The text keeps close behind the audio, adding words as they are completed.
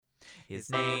His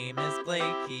name is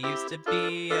Blake, he used to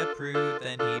be a prude,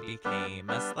 then he became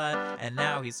a slut, and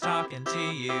now he's talking to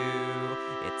you.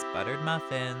 It's Buttered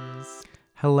Muffins.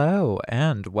 Hello,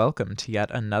 and welcome to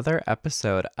yet another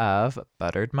episode of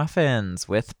Buttered Muffins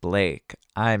with Blake.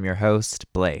 I'm your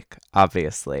host, Blake,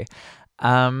 obviously.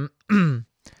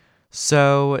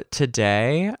 So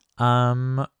today,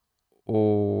 we're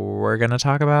gonna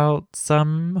talk about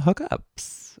some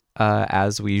hookups,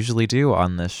 as we usually do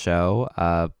on this show,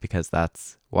 because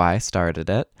that's why I started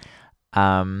it.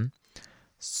 But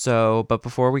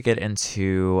before we get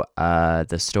into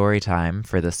the story time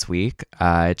for this week,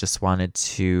 I just wanted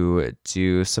to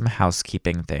do some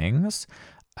housekeeping things.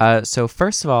 So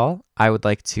first of all, I would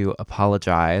like to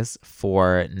apologize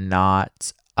for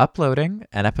not uploading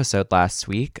an episode last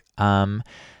week.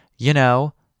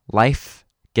 Life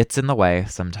gets in the way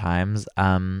sometimes.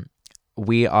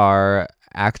 We are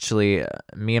actually,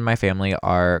 me and my family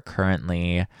are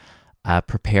currently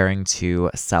preparing to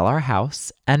sell our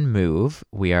house and move.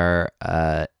 We are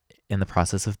in the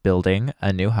process of building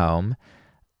a new home,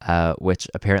 which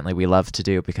apparently we love to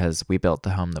do because we built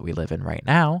the home that we live in right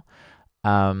now.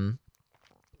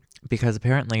 Because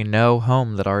apparently no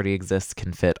home that already exists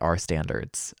can fit our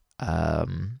standards.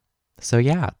 So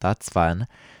yeah, that's fun.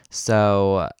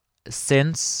 So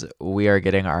since we are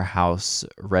getting our house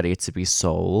ready to be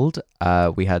sold,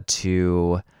 we had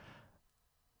to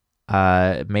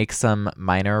make some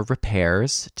minor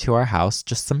repairs to our house,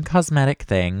 just some cosmetic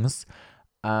things.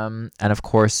 And of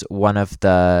course, one of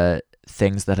the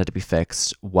things that had to be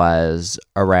fixed was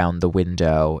around the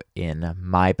window in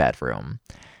my bedroom.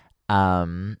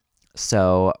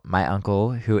 So my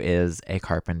uncle, who is a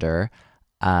carpenter,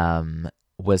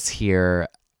 was here,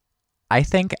 I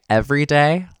think, every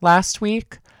day last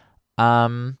week.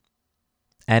 And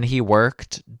he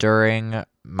worked during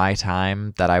my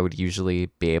time that I would usually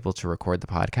be able to record the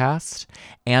podcast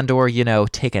or,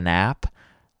 take a nap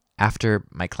after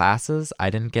my classes. I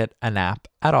didn't get a nap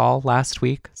at all last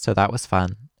week, so that was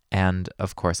fun. And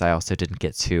of course, I also didn't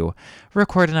get to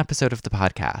record an episode of the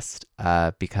podcast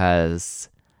because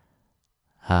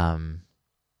I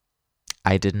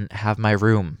didn't have my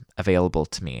room available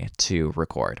to me to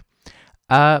record.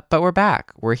 But we're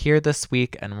back. We're here this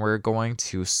week, and we're going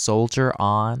to soldier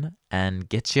on and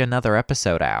get you another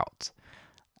episode out.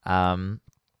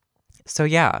 So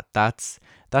yeah, that's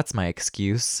my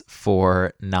excuse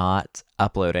for not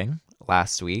uploading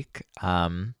last week.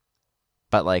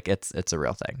 But like it's a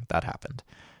real thing that happened.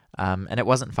 And it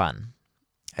wasn't fun.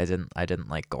 I didn't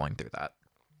like going through that.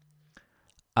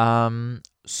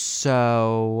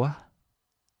 So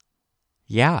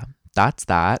yeah, that's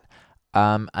that.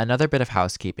 Another bit of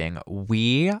housekeeping.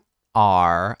 We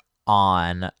are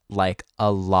on like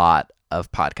a lot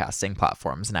of podcasting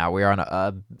platforms now. We're on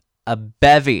a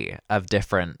bevy of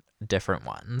different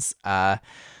ones.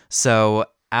 So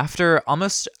after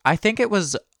almost, I think it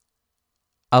was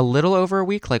a little over a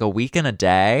week, like a week and a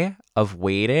day of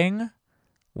waiting,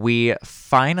 we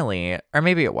finally, or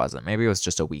maybe it wasn't, maybe it was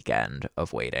just a weekend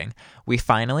of waiting, we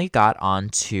finally got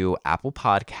onto Apple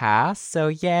Podcasts. So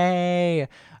yay!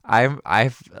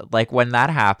 I've like, when that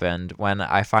happened, when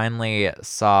I finally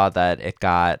saw that it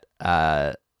got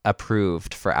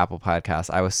approved for Apple Podcasts,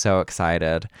 I was so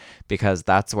excited because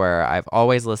that's where I've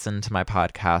always listened to my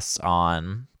podcasts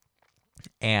on.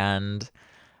 And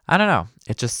I don't know,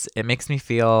 it makes me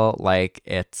feel like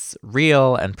it's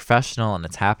real and professional and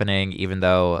it's happening, even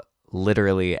though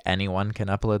literally anyone can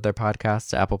upload their podcast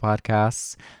to Apple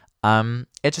Podcasts.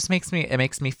 It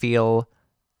makes me feel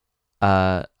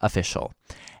official,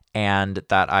 and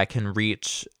that I can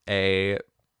reach a,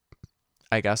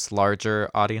 I guess, larger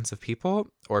audience of people,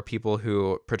 or people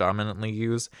who predominantly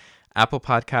use Apple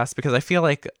Podcasts, because I feel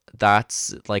like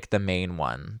that's like the main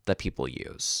one that people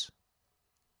use.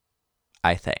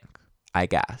 I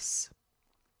guess.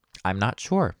 I'm not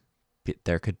sure.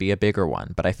 There could be a bigger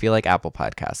one, but I feel like Apple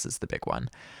Podcasts is the big one.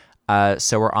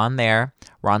 So we're on there.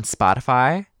 We're on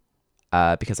Spotify,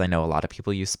 because I know a lot of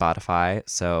people use Spotify.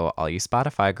 So all you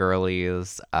Spotify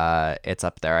girlies, it's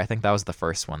up there. I think that was the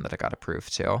first one that I got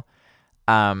approved to.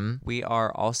 We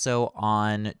are also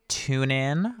on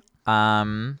TuneIn,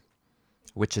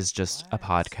 which is just a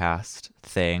podcast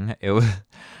thing.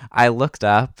 I looked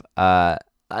up,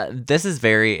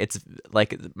 it's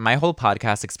like my whole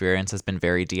podcast experience has been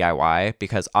very DIY,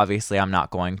 because obviously I'm not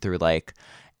going through like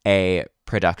a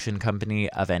production company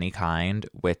of any kind,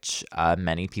 which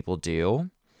many people do,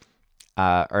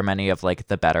 or many of like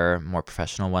the better, more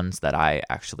professional ones that I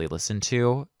actually listen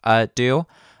to do.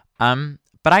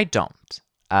 But I don't,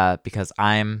 because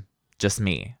I'm just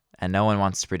me and no one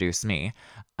wants to produce me.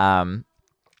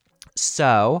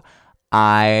 So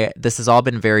This has all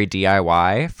been very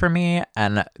DIY for me,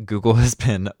 and Google has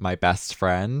been my best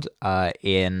friend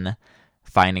in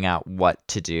finding out what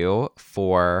to do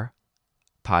for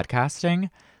podcasting.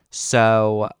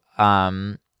 So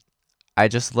I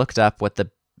just looked up what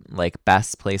the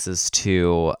best places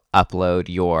to upload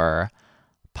your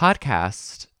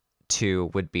podcast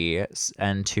to would be,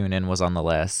 and TuneIn was on the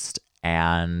list,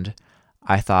 and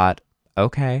I thought,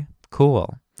 okay,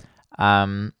 cool.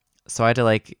 So I had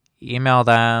to email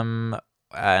them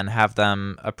and have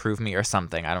them approve me or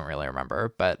something. I don't really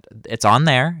remember, but it's on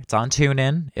there. It's on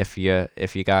TuneIn if you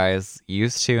guys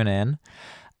use TuneIn.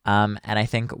 And I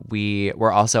think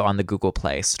we're also on the Google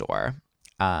Play Store.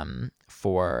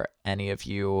 For any of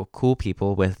you cool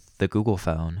people with the Google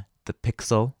phone, the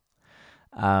Pixel,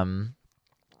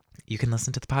 you can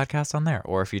listen to the podcast on there.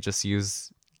 Or if you just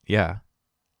use,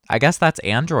 I guess that's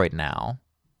Android now.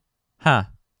 Huh.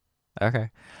 Okay.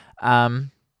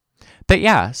 But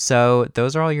yeah, so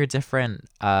those are all your different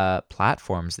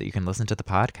platforms that you can listen to the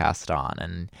podcast on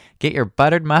and get your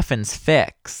buttered muffins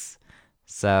fix.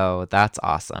 So that's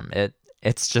awesome.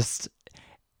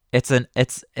 It's an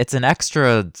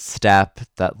extra step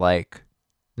that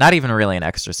not even really an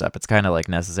extra step. It's kind of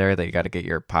necessary that you got to get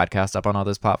your podcast up on all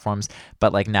those platforms.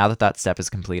 But now that step is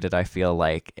completed, I feel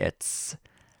like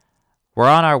we're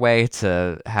on our way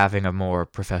to having a more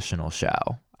professional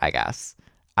show, I guess.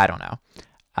 I don't know.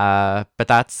 But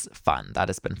that's fun. That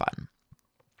has been fun.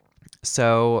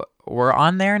 So we're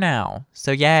on there now.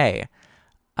 So yay.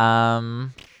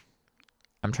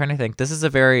 I'm trying to think. This is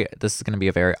going to be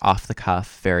a very off the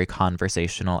cuff, very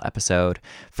conversational episode.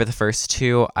 For the first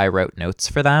two, I wrote notes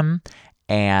for them,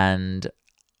 and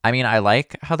I mean, I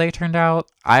like how they turned out.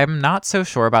 I'm not so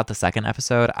sure about the second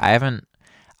episode. I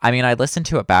listened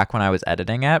to it back when I was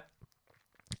editing it,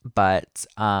 but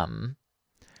I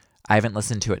haven't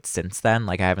listened to it since then.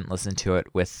 I haven't listened to it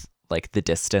with the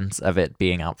distance of it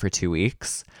being out for 2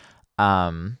 weeks.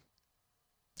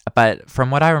 But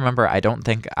from what I remember, I don't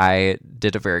think I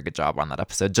did a very good job on that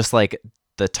episode. Just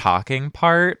the talking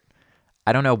part,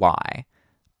 I don't know why,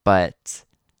 but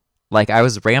I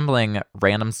was rambling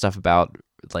random stuff about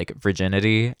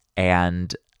virginity,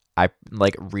 and I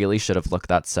really should have looked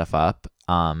that stuff up.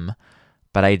 But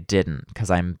I didn't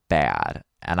because I'm bad,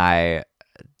 and I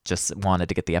just wanted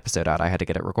to get the episode out. I had to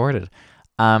get it recorded.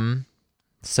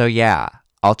 So yeah.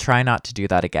 I'll try not to do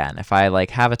that again. If I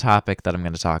have a topic that I'm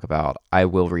going to talk about, I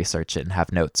will research it and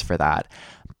have notes for that.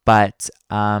 But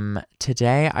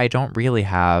today I don't really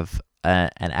have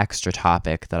an extra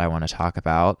topic that I want to talk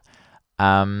about.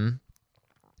 I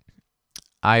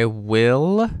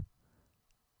will.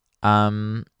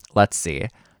 Let's see.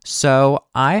 So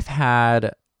I've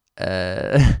had,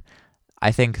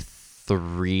 I think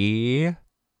three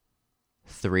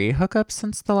hookups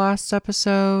since the last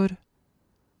episode.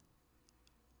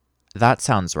 That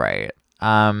sounds right.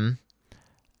 And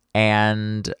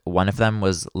one of them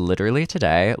was literally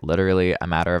today, literally a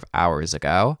matter of hours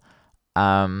ago.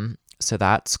 So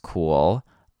that's cool.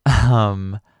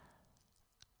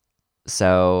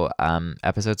 So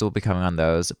episodes will be coming on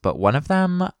those, but one of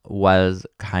them was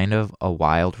kind of a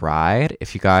wild ride.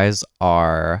 If you guys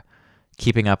are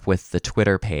keeping up with the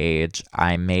Twitter page,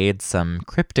 I made some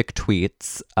cryptic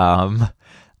tweets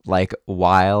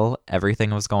while everything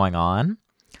was going on.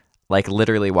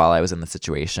 Literally while I was in the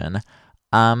situation.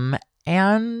 I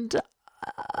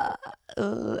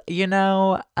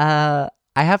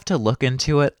have to look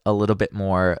into it a little bit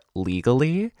more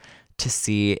legally to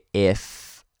see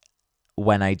if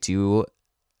when I do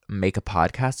make a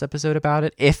podcast episode about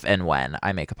it, if and when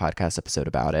I make a podcast episode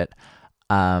about it,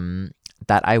 that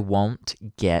I won't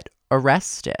get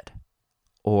arrested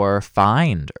or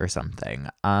fined or something.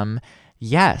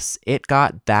 Yes, it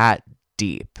got that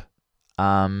deep.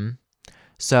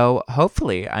 So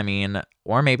hopefully,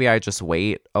 or maybe I just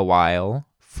wait a while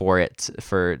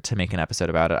to make an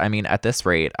episode about it. At this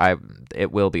rate,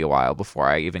 it will be a while before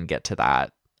I even get to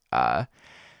that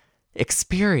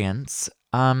experience.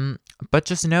 But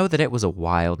just know that it was a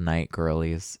wild night,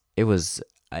 girlies. It was.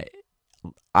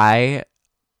 I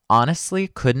honestly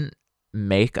couldn't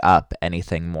make up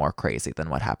anything more crazy than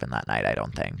what happened that night. I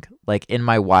don't think. In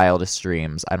my wildest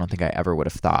dreams, I don't think I ever would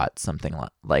have thought something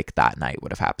like that night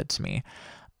would have happened to me.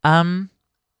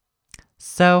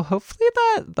 So hopefully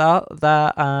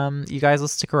that you guys will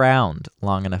stick around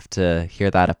long enough to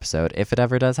hear that episode if it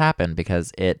ever does happen,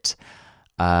 because it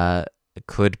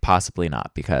could possibly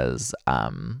not, because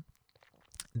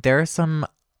there are some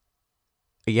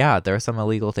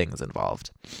illegal things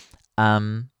involved.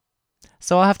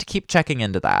 So I'll have to keep checking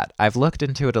into that. I've looked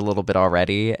into it a little bit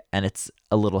already, and it's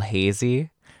a little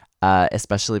hazy.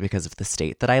 especially because of the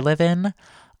state that I live in.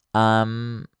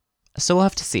 So we'll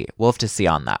have to see. We'll have to see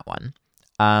on that one.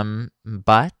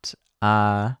 But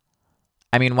I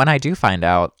mean, when I do find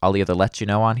out, I'll either let you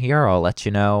know on here or I'll let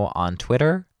you know on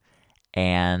Twitter,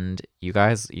 and you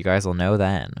guys will know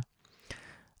then.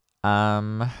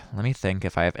 Let me think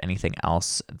if I have anything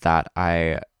else that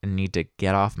I need to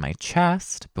get off my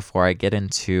chest before I get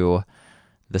into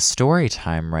the story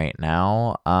time right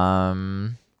now. I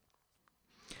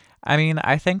mean,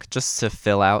 I think just to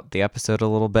fill out the episode a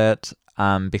little bit,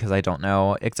 because I don't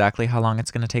know exactly how long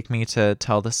it's going to take me to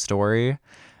tell the story.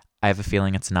 I have a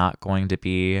feeling it's not going to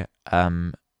be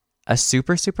a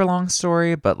super, super long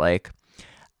story, but like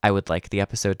I would like the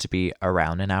episode to be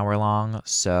around an hour long,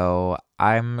 so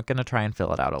I'm going to try and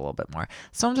fill it out a little bit more.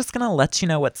 So I'm just going to let you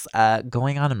know what's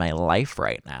going on in my life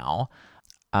right now.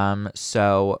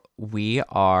 So we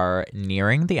are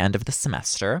nearing the end of the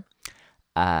semester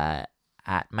at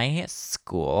my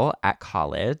school, at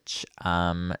college.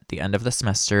 The end of the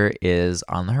semester is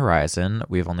on the horizon.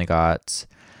 We've only got,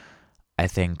 I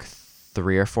think,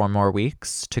 3 or 4 more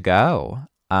weeks to go.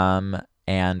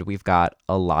 And we've got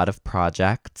a lot of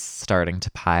projects starting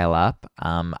to pile up.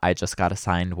 I just got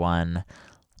assigned one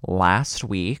last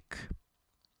week,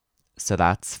 so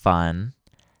that's fun.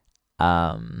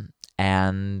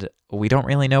 And we don't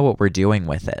really know what we're doing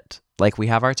with it. Like, we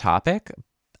have our topic.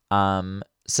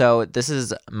 So this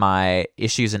is my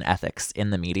issues and ethics in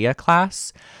the media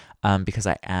class, because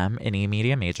I am an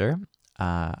e-media major.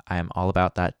 I am all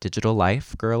about that digital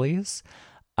life, girlies.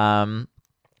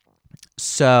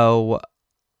 So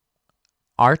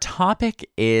our topic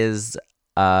is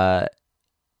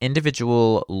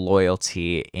individual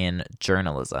loyalty in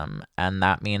journalism, and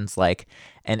that means like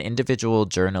an individual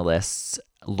journalist's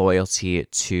loyalty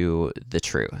to the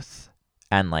truth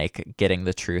and like getting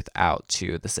the truth out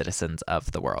to the citizens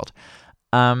of the world.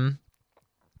 And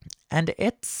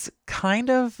it's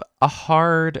kind of a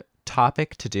hard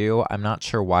topic to do. I'm not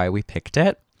sure why we picked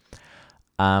it.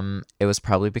 It was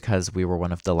probably because we were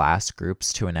one of the last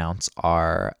groups to announce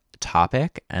our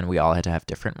topic, and we all had to have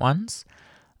different ones.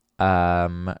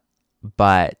 But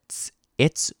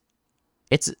it's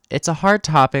a hard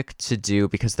topic to do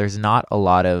because there's not a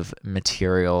lot of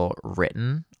material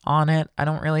written on it, I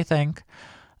don't really think.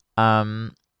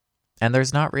 And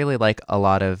there's not really like a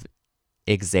lot of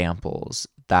examples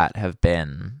that have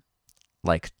been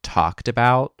like talked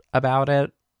about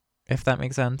it, if that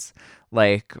makes sense.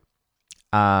 Like,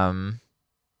 I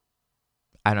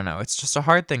don't know. It's just a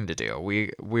hard thing to do.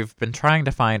 We've been trying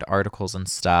to find articles and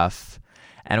stuff,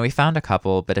 and we found a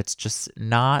couple, but it's just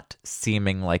not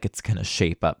seeming like it's going to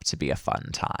shape up to be a fun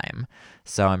time.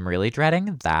 So I'm really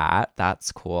dreading that.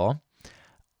 That's cool.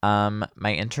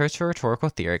 My intro to rhetorical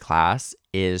theory class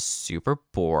is super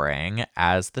boring,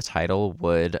 as the title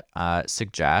would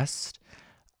suggest.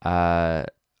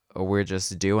 We're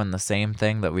just doing the same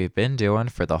thing that we've been doing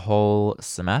for the whole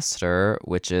semester,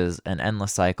 which is an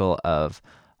endless cycle of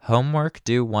homework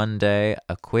due one day,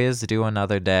 a quiz due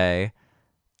another day,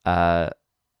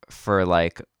 for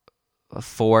like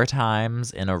 4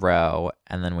 times in a row,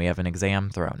 and then we have an exam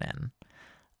thrown in.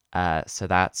 So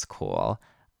that's cool.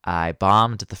 I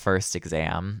bombed the first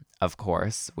exam, of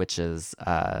course, which is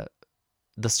the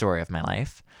story of my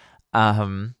life.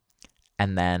 And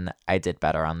then I did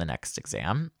better on the next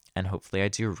exam, and hopefully I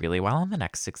do really well on the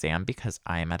next exam because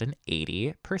I am at an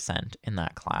 80% in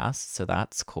that class, so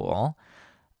that's cool.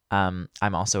 I'm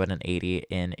also at an 80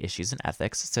 in issues and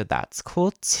ethics, so that's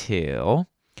cool too.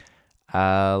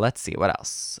 Let's see, what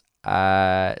else?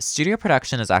 Studio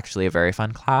production is actually a very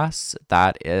fun class.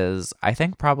 That is, I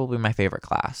think, probably my favorite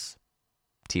class,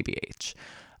 TBH.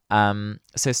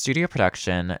 So studio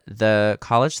production, the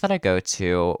college that I go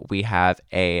to, we have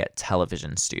a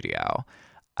television studio.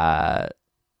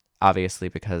 Obviously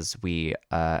because we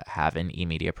have an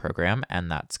e-media program,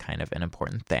 and that's kind of an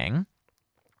important thing.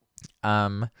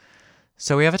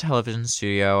 So we have a television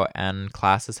studio, and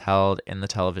class is held in the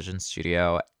television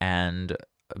studio, and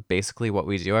basically what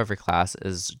we do every class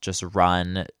is just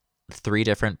run 3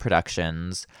 different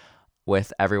productions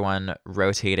with everyone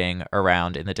rotating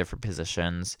around in the different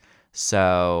positions.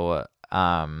 So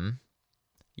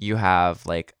you have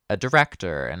like a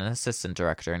director and an assistant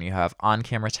director, and you have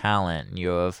on-camera talent, and you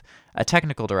have a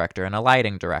technical director and a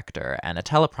lighting director and a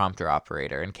teleprompter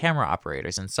operator and camera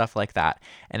operators and stuff like that.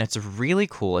 And it's really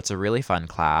cool. It's a really fun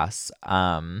class.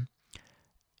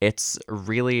 It's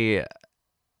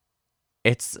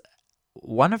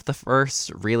one of the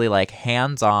first really like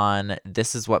hands-on,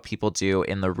 this is what people do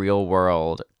in the real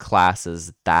world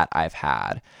classes that I've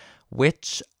had,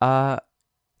 which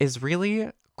is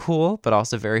really cool, but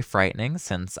also very frightening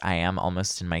since I am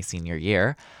almost in my senior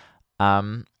year.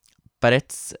 Um, but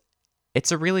it's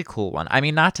a really cool one. I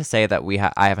mean, not to say that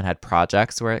I haven't had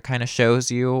projects where it kind of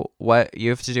shows you what you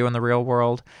have to do in the real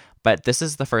world, but this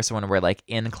is the first one where like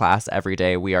in class every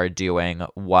day we are doing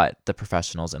what the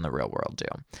professionals in the real world do.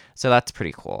 So that's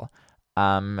pretty cool.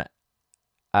 Um,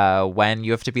 when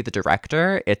you have to be the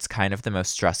director, it's kind of the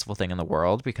most stressful thing in the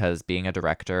world because being a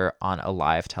director on a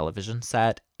live television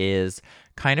set is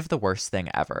kind of the worst thing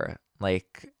ever.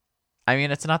 Like, I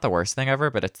mean, it's not the worst thing ever,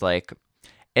 but it's like,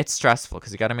 it's stressful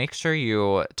because you got to make sure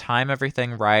you time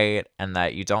everything right and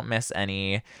that you don't miss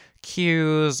any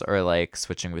cues or like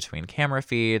switching between camera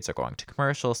feeds or going to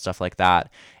commercials, stuff like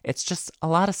that. It's just a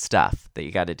lot of stuff that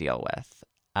you got to deal with.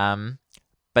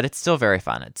 But it's still very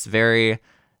fun. It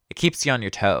keeps you on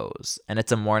your toes, and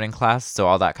it's a morning class, so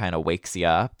all that kind of wakes you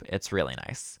up. It's really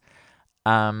nice.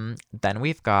 Then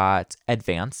we've got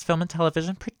advanced film and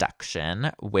television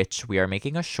production, which we are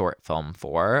making a short film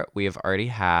for. We've already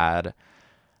had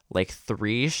like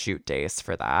 3 shoot days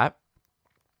for that.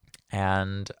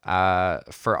 And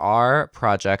for our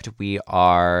project, we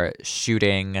are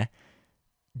shooting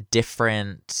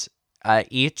different.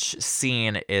 Each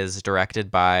scene is directed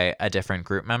by a different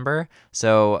group member.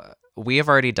 So we have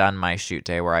already done my shoot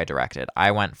day where I directed.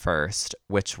 I went first,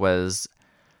 which was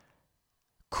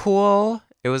cool.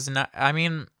 It was not, I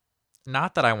mean,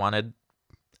 not that I wanted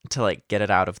to like get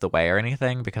it out of the way or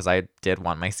anything because I did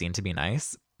want my scene to be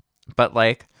nice, but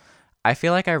like I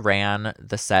feel like I ran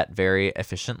the set very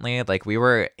efficiently. Like we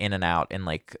were in and out in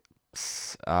like,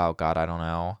 oh God, I don't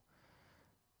know,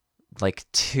 like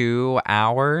 2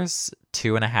 hours,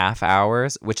 2.5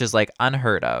 hours, which is like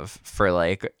unheard of for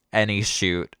like any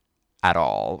shoot at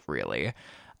all, really.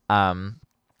 Um,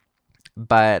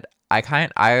 but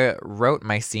I wrote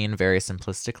my scene very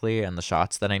simplistically and the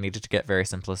shots that I needed to get very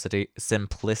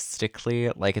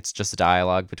simplistically, like it's just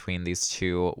dialogue between these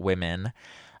 2 women.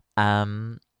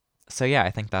 Um, so yeah, I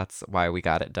think that's why we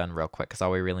got it done real quick because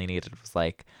all we really needed was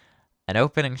like an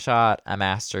opening shot, a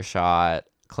master shot,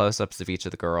 close-ups of each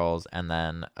of the girls, and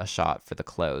then a shot for the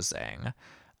closing.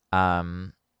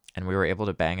 And we were able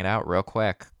to bang it out real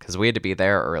quick because we had to be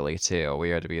there early too. We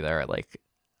had to be there at like,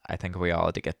 I think we all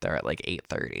had to get there at like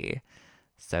 8:30.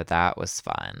 So that was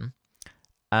fun.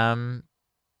 Um,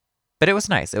 but it was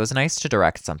nice. It was nice to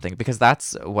direct something because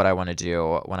that's what I want to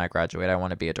do when I graduate. I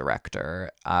want to be a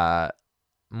director.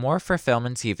 More for film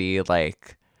and TV,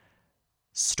 like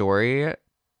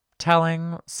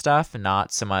storytelling stuff,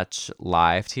 not so much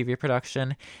live TV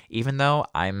production, even though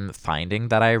I'm finding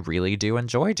that I really do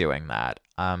enjoy doing that.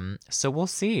 So we'll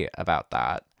see about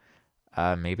that.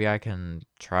 Maybe I can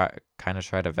try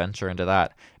to venture into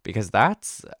that because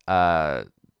that's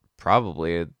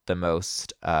probably the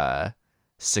most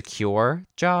secure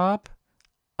job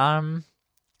of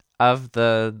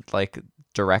the like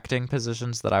directing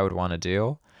positions that I would want to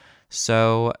do.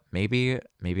 So maybe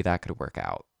that could work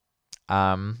out.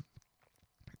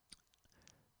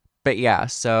 But yeah,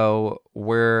 so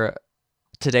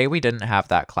today we didn't have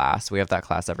that class. We have that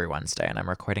class every Wednesday, and I'm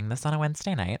recording this on a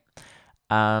Wednesday night.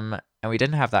 And we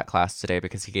didn't have that class today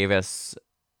because he gave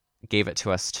it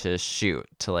to us to shoot,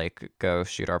 to like go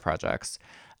shoot our projects.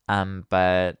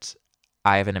 But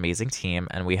I have an amazing team,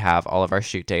 and we have all of our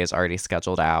shoot days already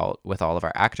scheduled out with all of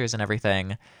our actors and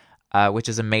everything, which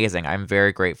is amazing. I'm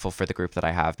very grateful for the group that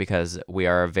I have because we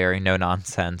are very no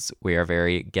nonsense. We are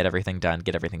very get everything done,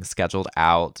 get everything scheduled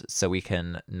out so we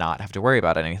can not have to worry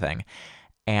about anything.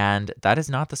 And that is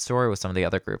not the story with some of the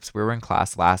other groups. We were in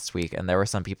class last week, and there were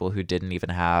some people who didn't even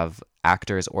have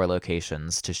actors or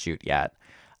locations to shoot yet,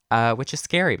 which is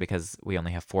scary because we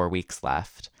only have 4 weeks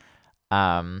left.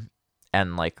 And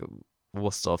like we'll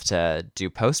still have to do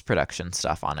post-production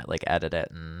stuff on it, like edit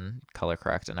it and color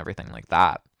correct and everything like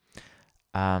that.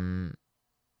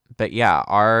 But yeah,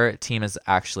 our team is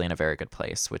actually in a very good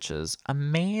place, which is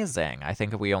amazing. I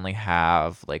think we only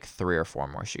have like 3 or 4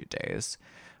 more shoot days,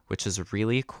 which is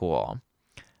really cool.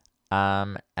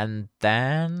 And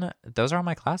then those are all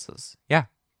my classes. Yeah,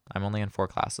 I'm only in 4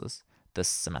 classes this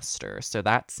semester, so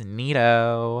that's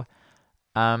neato.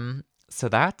 So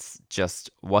that's just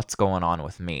what's going on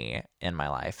with me in my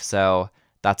life. So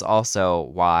that's also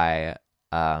why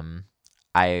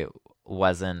I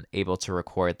wasn't able to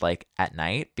record like at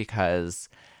night because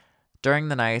during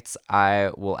the nights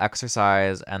I will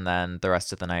exercise and then the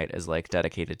rest of the night is like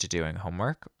dedicated to doing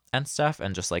homework and stuff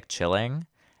and just like chilling.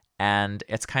 And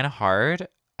it's kind of hard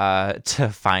to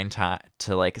find time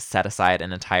to like set aside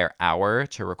an entire hour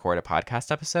to record a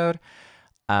podcast episode.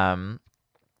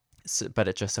 But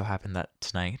it just so happened that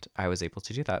tonight I was able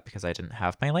to do that because I didn't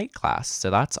have my late class. So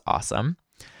that's awesome.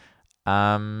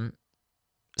 Um,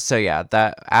 so yeah,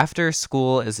 that after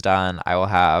school is done, I will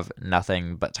have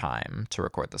nothing but time to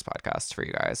record this podcast for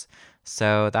you guys.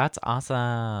 So that's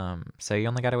awesome. So you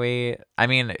only gotta wait. I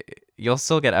mean, you'll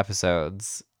still get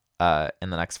episodes in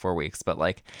the next 4 weeks, but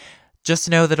like just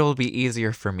know that it will be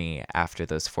easier for me after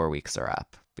those 4 weeks are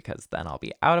up because then I'll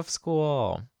be out of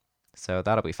school. So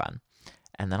that'll be fun.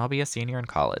 And then I'll be a senior in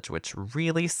college, which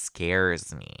really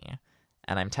scares me.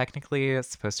 And I'm technically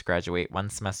supposed to graduate 1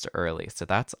 semester early, so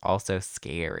that's also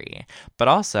scary. But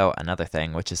also another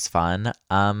thing which is fun,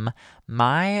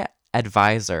 my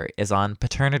advisor is on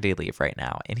paternity leave right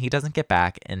now, and he doesn't get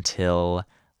back until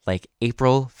like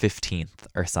April 15th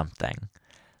or something.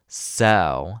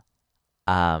 So,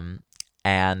 um,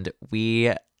 and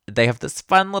they have this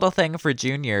fun little thing for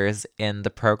juniors in the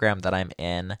program that I'm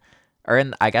in, or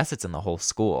in, I guess it's in the whole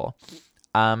school,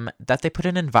 that they put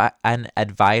an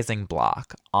advising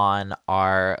block on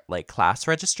our like class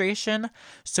registration,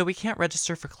 so we can't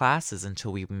register for classes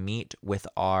until we meet with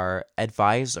our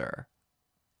advisor.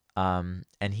 And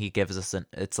he gives us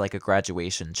it's like a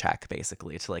graduation check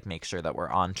basically to like make sure that we're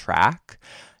on track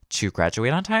to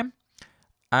graduate on time.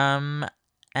 Um,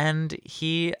 and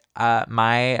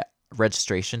my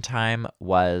registration time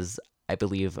was, I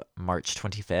believe, March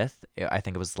 25th. I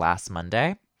think it was last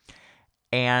Monday.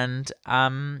 And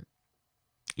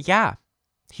yeah,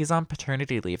 he's on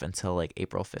paternity leave until like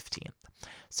April 15th.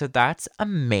 So that's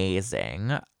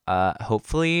amazing.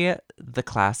 Hopefully the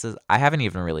classes, I haven't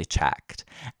even really checked.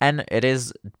 And it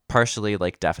is partially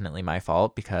like definitely my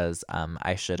fault because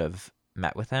I should have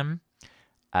met with him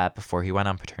before he went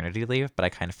on paternity leave, but I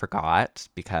kind of forgot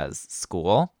because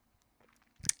school.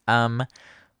 Um,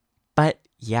 but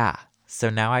yeah, so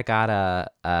now I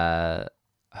gotta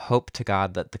hope to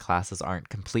God that the classes aren't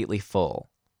completely full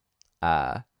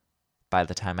uh, by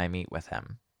the time I meet with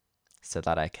him, so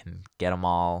that I can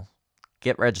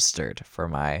get registered for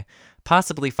my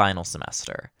possibly final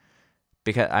semester.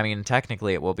 Because I mean,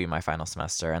 technically, it will be my final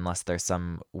semester unless there's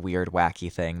some weird,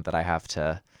 wacky thing that I have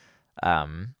to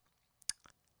um,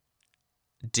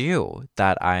 do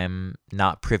that I'm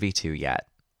not privy to yet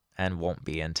and won't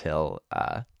be until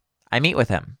I meet with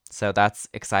him. So that's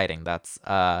exciting. That's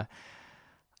a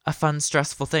fun,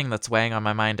 stressful thing that's weighing on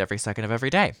my mind every second of every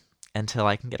day until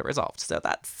I can get it resolved. So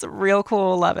that's real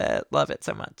cool. Love it. Love it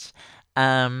so much.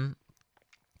 Um,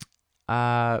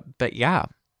 but yeah,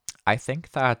 I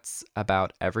think that's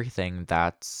about everything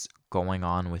that's going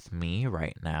on with me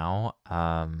right now.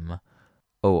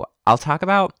 Oh, I'll talk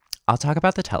about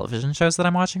the television shows that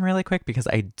I'm watching really quick because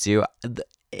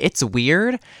it's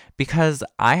weird because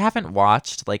I haven't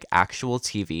watched like actual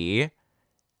TV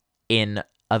in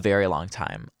a very long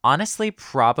time. Honestly,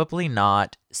 probably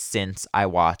not since I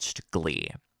watched Glee.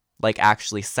 Like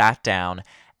actually sat down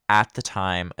at the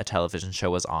time a television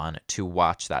show was on to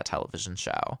watch that television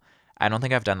show. I don't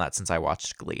think I've done that since I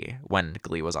watched Glee when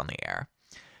Glee was on the air.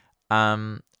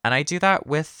 And I do that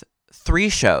with 3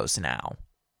 shows now,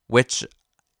 which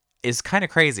is kind of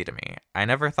crazy to me. I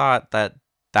never thought that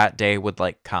that day would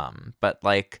like come, but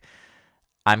like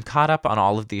I'm caught up on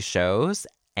all of these shows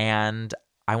and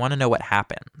I want to know what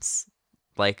happens.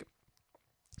 Like,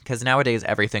 because nowadays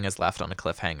everything is left on a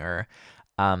cliffhanger.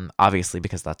 Obviously,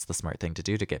 because that's the smart thing to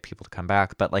do to get people to come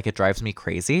back. But like, it drives me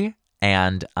crazy,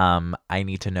 and I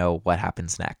need to know what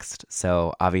happens next.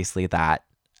 So obviously, that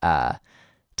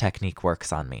technique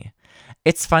works on me.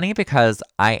 It's funny because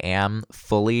I am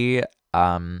fully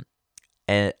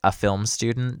a film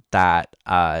student that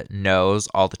knows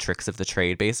all the tricks of the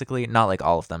trade. Basically, not like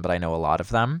all of them, but I know a lot of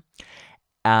them.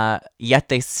 Yet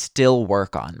they still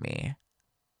work on me,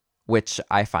 which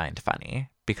I find funny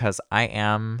because I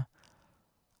am,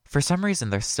 for some reason,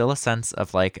 there's still a sense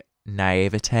of like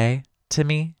naivete to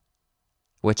me,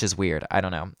 which is weird. I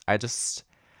don't know. I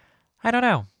don't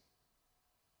know.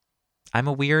 I'm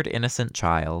a weird, innocent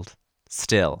child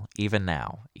still, even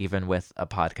now, even with a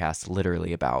podcast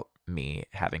literally about me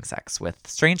having sex with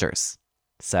strangers.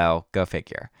 So go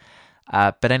figure.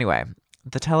 But anyway,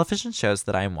 the television shows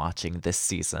that I'm watching this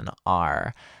season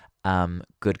are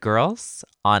Good Girls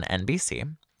on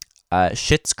NBC,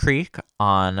 Schitt's Creek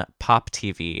on Pop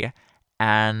TV,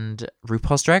 and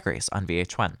RuPaul's Drag Race on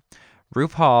VH1.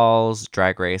 RuPaul's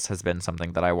Drag Race has been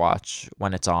something that I watch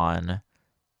when it's on,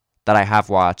 that I have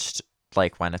watched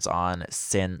like when it's on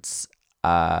since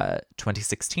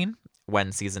 2016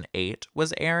 when season 8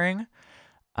 was airing.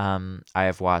 I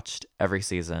have watched every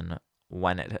season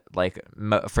when it like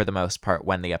for the most part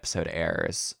when the episode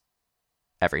airs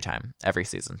every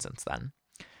season since then.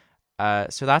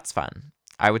 So that's fun.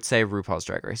 I would say RuPaul's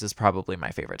Drag Race is probably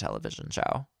my favorite television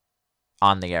show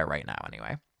on the air right now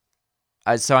anyway.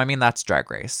 So I mean that's Drag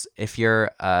Race. If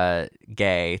you're a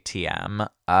gay TM,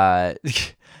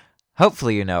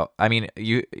 hopefully you know. I mean,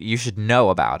 you should know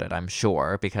about it. I'm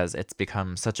sure because it's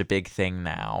become such a big thing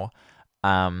now.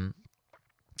 Um,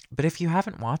 but if you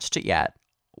haven't watched it yet,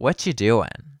 what you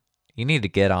doing? You need to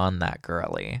get on that,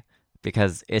 girly,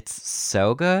 because it's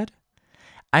so good.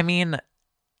 I mean,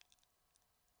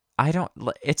 I don't.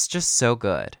 It's just so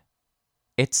good.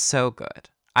 It's so good.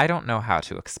 I don't know how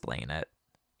to explain it.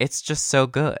 It's just so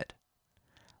good.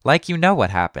 Like you know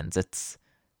what happens. It's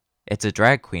a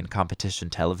drag queen competition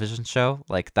television show.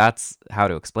 Like that's how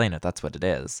to explain it. That's what it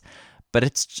is. But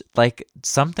it's like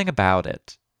something about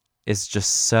it is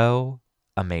just so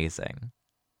amazing.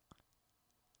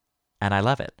 And I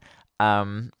love it.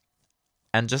 Um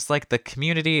and just like the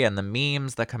community and the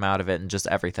memes that come out of it and just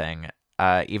everything.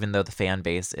 Even though the fan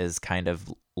base is kind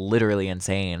of literally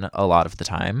insane a lot of the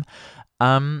time,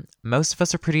 most of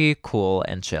us are pretty cool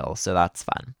and chill, so that's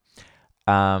fun.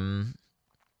 Um,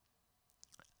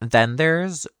 then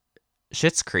there's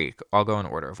Schitt's Creek. I'll go in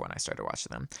order of when I started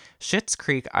watching them. Schitt's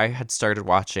Creek, I had started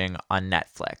watching on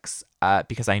Netflix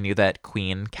because I knew that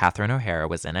Queen Catherine O'Hara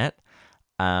was in it,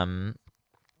 um,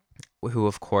 who,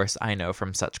 of course, I know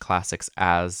from such classics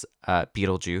as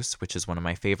Beetlejuice, which is one of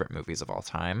my favorite movies of all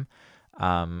time.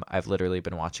 I've literally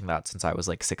been watching that since I was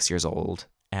like 6 years old,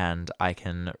 and I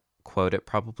can quote it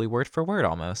probably word for word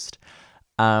almost.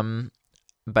 Um,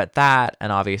 but that,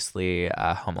 and obviously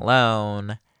Home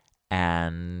Alone,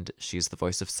 and she's the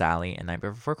voice of Sally in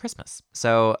Nightmare Before Christmas.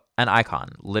 So an icon,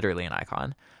 literally an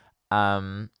icon.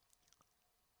 Um,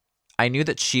 I knew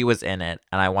that she was in it,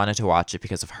 and I wanted to watch it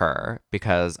because of her,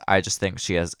 because I just think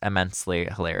she is immensely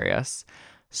hilarious.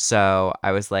 So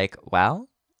I was like, well,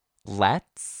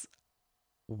 let's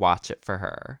watch it for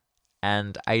her.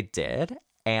 And I did,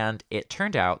 and it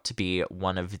turned out to be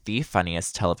one of the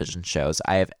funniest television shows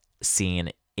I have seen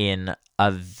in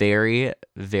a very,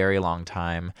 very long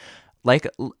time. Like,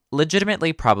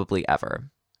 legitimately, probably ever.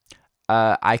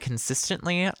 I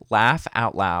consistently laugh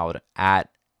out loud at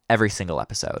every single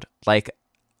episode, like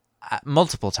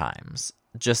multiple times,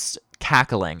 just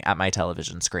cackling at my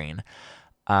television screen.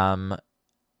 Um,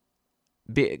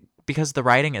 because the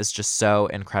writing is just so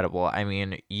incredible. I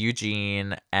mean,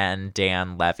 Eugene and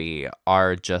Dan Levy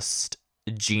are just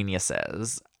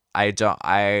geniuses. I don't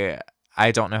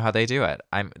know how they do it.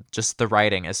 I'm just the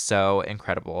writing is so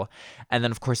incredible. And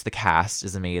then of course the cast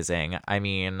is amazing. I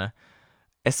mean,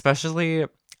 especially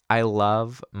I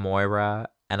love Moira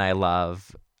and I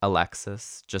love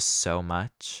Alexis just so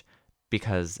much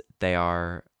because they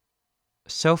are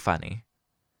so funny.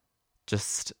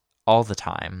 Just all the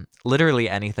time. Literally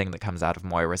anything that comes out of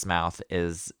Moira's mouth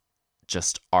is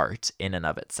just art in and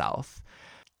of itself.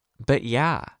 But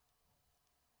yeah,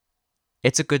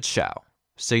 it's a good show.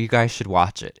 So you guys should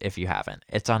watch it if you haven't.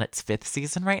 It's on its fifth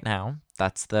season right now.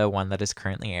 That's the one that is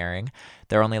currently airing.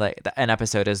 They're only like an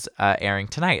episode is airing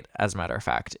tonight, as a matter of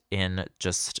fact, in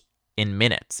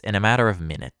minutes, in a matter of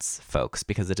minutes, folks,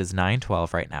 because it is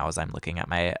 9:12 right now as I'm looking at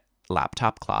my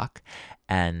laptop clock,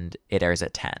 and it airs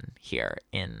at 10 here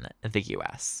in the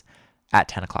US at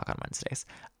 10 o'clock on Wednesdays.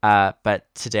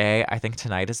 But today, I think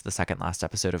tonight is the second last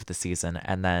episode of the season,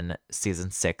 and then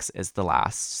season 6 is the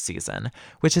last season,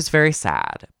 which is very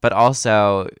sad. But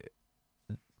also,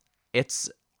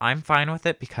 I'm fine with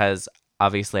it because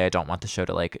obviously I don't want the show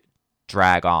to like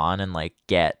drag on and like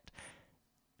get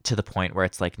to the point where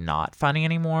it's like not funny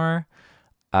anymore.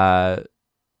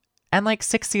 And like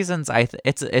 6 seasons,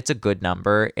 it's a good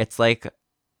number. It's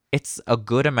a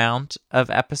good amount of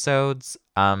episodes.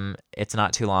 It's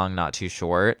not too long, not too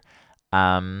short.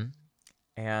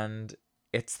 And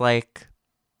it's like,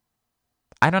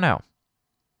 I don't know.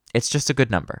 It's just a good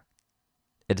number.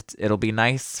 It'll be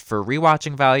nice for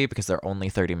rewatching value because they're only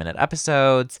 30-minute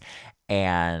episodes,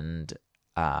 and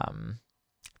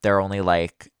they're only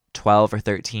like 12 or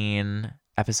 13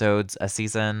 episodes a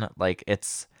season. Like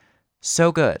it's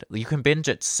so good. You can binge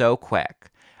it so quick.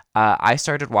 I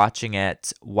started watching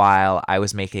it while I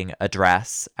was making a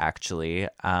dress, actually.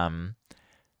 And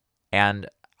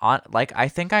on like I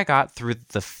think I got through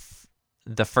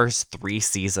the first 3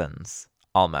 seasons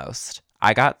almost.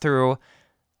 I got through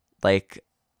like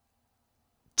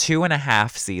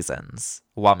 2.5 seasons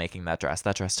while making that dress.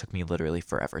 That dress took me literally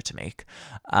forever to make.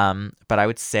 But I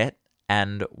would sit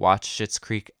and watch Schitt's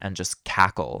Creek and just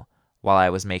cackle while I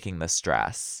was making this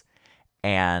dress.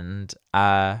 And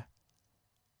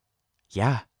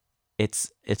yeah,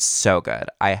 it's so good.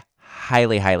 I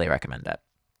highly, highly recommend it.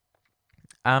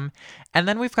 And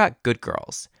then we've got Good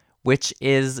Girls, which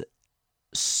is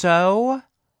so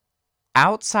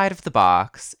outside of the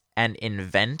box and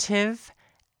inventive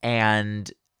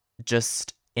and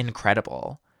just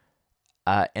incredible.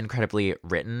 Incredibly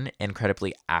written,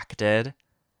 incredibly acted.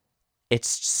 It's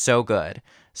so good.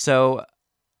 So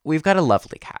we've got a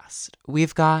lovely cast.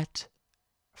 We've got,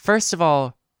 first of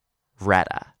all,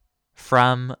 Retta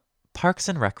from Parks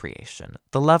and Recreation,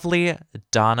 the lovely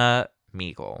Donna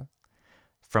Meagle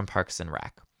from Parks and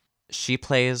Rec. She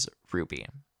plays Ruby.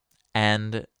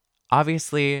 And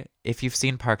obviously, if you've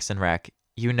seen Parks and Rec,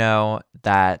 you know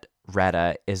that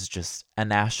Retta is just a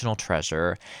national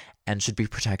treasure and should be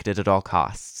protected at all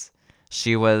costs.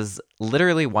 She was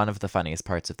literally one of the funniest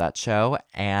parts of that show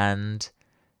and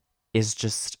is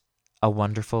just a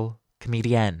wonderful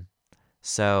comedian.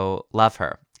 So, love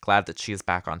her. Glad that she's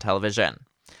back on television.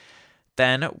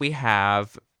 Then we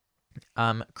have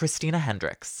Christina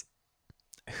Hendricks,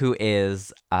 who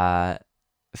is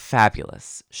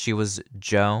fabulous. She was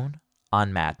Joan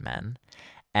on Mad Men.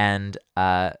 And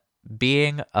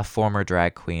being a former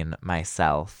drag queen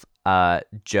myself,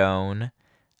 Joan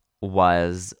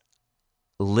was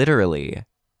literally,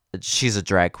 she's a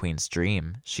drag queen's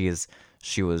dream. She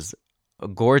was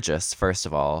gorgeous, first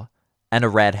of all, and a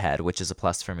redhead, which is a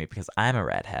plus for me because I'm a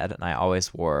redhead and I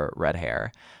always wore red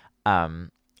hair.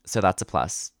 So that's a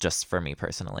plus just for me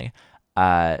personally.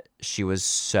 She was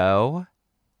so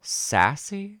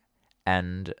sassy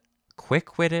and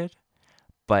quick-witted,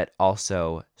 but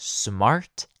also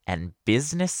smart and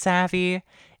business savvy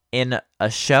in a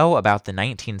show about the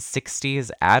 1960s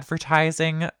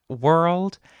advertising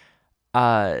world.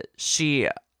 She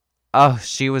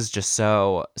was just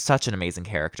such an amazing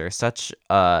character, such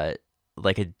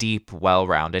like a deep,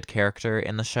 well-rounded character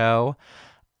in the show.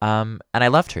 And I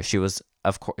loved her. She was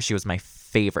my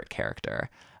favorite character.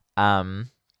 And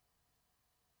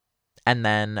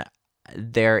then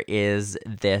there is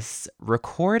this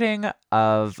recording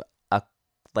of a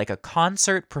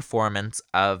concert performance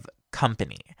of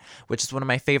Company, which is one of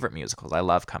my favorite musicals. I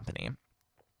love Company.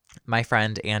 My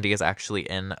friend Andy is actually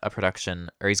in a production,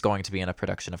 or he's going to be in a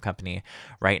production of Company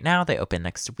right now. They open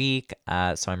next week,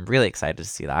 so I'm really excited to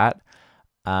see that.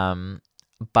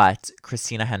 But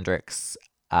Christina Hendricks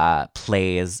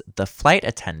plays the flight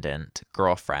attendant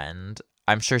girlfriend.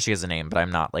 I'm sure she has a name, but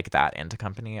I'm not like that into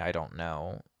Company. I don't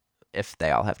know if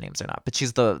they all have names or not. But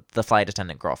she's the flight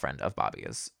attendant girlfriend of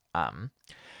Bobby's.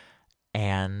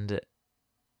 And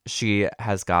she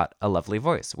has got a lovely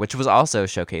voice, which was also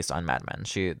showcased on Mad Men.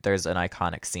 There's an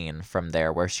iconic scene from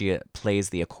there where she plays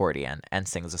the accordion and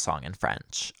sings a song in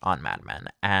French on Mad Men.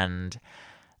 And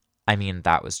I mean,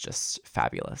 that was just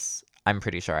fabulous. I'm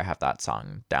pretty sure I have that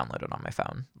song downloaded on my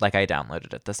phone. Like, I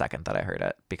downloaded it the second that I heard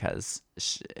it because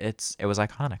it was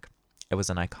iconic. It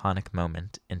was an iconic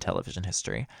moment in television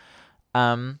history.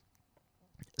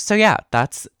 So yeah,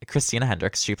 that's Christina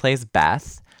Hendricks. She plays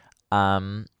Beth.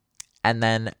 And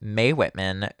then Mae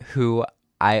Whitman, who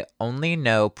I only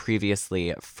know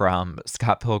previously from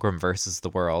Scott Pilgrim vs. the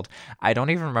World. I don't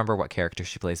even remember what character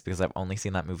she plays because I've only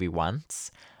seen that movie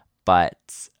once.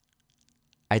 But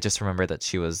I just remember that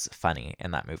she was funny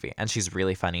in that movie. And she's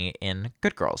really funny in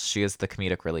Good Girls. She is the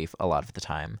comedic relief a lot of the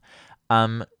time.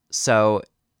 So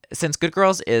since Good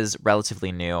Girls is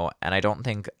relatively new, and I don't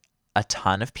think a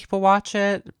ton of people watch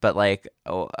it, but like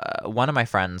one of my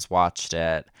friends watched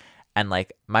it, and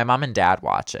like my mom and dad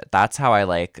watch it. That's how I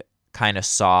like kind of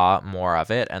saw more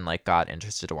of it and like got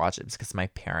interested to watch it, because my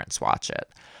parents watch it.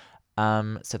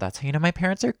 So that's how you know my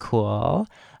parents are cool.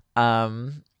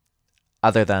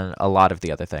 Other than a lot of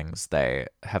the other things they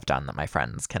have done that my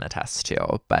friends can attest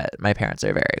to, but my parents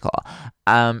are very cool.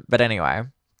 But anyway,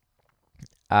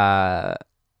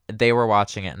 they were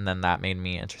watching it, and then that made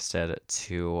me interested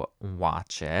to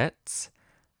watch it.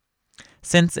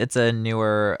 Since it's a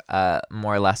newer,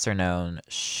 more lesser known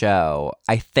show,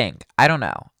 I don't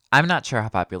know. I'm not sure how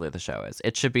popular the show is.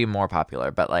 It should be more popular,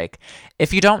 but like,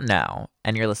 if you don't know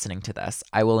and you're listening to this,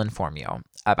 I will inform you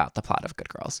about the plot of Good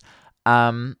Girls.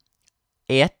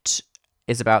 It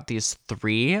is about these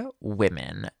 3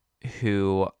 women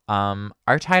who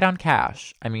are tight on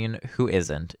cash. I mean, who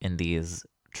isn't in these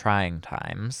trying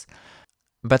times?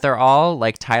 But they're all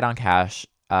like tight on cash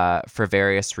for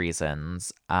various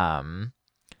reasons. And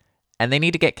they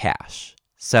need to get cash.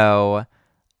 So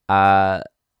the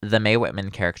Mae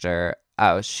Whitman character,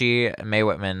 Mae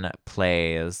Whitman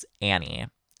plays Annie,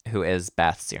 who is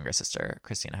Beth's younger sister,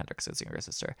 Christina Hendricks' younger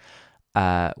sister,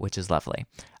 which is lovely.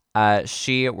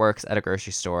 She works at a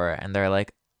grocery store, and they're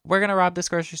like, we're going to rob this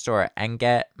grocery store and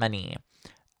get money.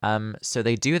 So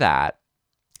they do that,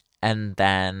 and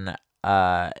then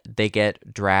they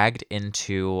get dragged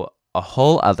into a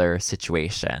whole other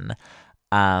situation.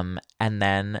 And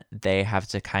then they have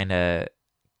to kind of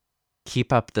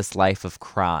keep up this life of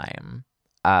crime,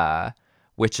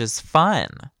 which is fun.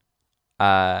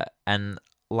 And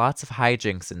lots of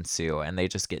hijinks ensue, and they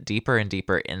just get deeper and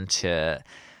deeper into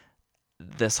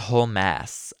this whole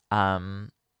mess.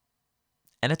 And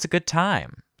it's a good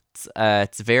time.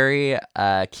 It's very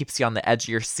keeps you on the edge of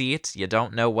your seat. You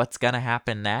don't know what's gonna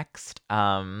happen next.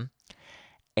 And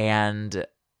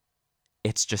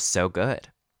it's just so good.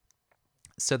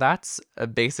 So that's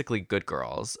basically Good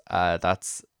Girls.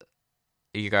 That's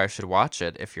You guys should watch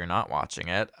it if you're not watching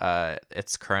it.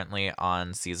 It's currently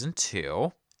on season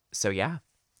 2. So yeah,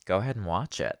 go ahead and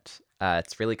watch it.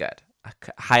 It's really good.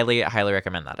 Highly, highly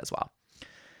recommend that as well.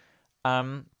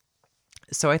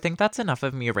 So I think that's enough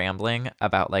of me rambling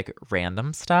about like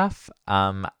random stuff.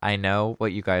 I know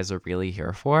what you guys are really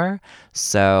here for.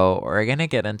 So we're gonna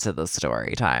get into the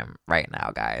story time right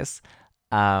now, guys.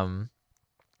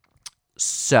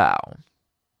 So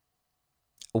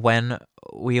when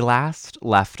we last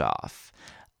left off,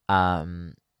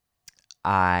 I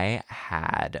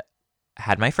had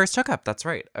my first hookup. That's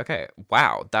right. Okay.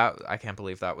 Wow. I can't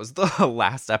believe that was the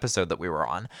last episode that we were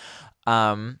on.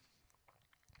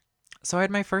 So I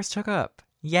had my first hookup.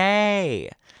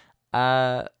 Yay!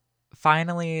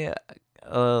 Finally,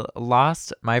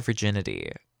 lost my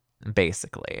virginity.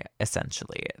 Basically,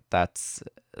 essentially, that's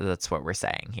what we're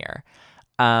saying here.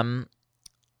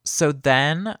 So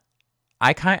then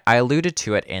I alluded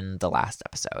to it in the last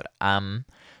episode.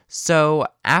 So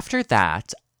after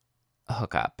that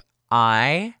hookup,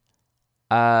 I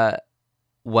went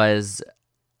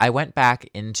back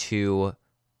into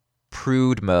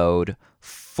prude mode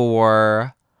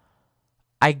for,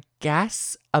 I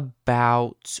guess,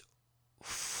 about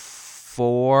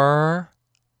 4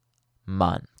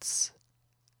 months.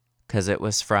 Because it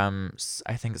was from,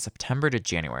 I think, September to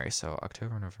January. So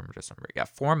October, November, December. Yeah,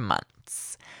 4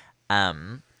 months. 4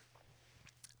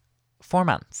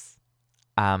 months.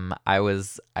 I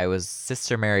was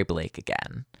Sister Mary Blake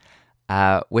again.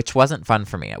 Which wasn't fun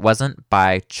for me. It wasn't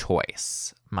by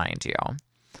choice, mind you.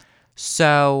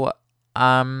 So,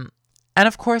 and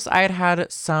of course, I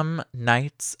had some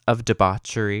nights of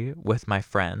debauchery with my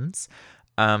friends.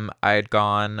 I had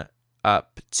gone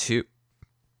up to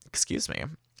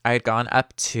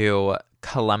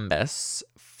Columbus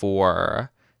to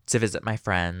visit my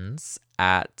friends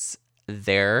at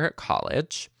their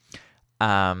college.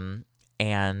 And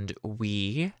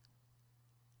we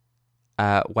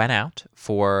went out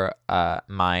for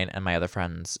mine and my other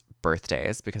friends'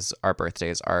 birthdays because our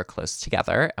birthdays are close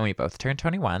together and we both turned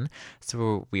 21.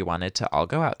 So we wanted to all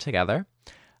go out together.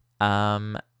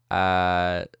 And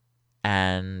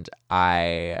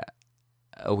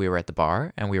we were at the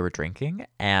bar and we were drinking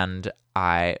and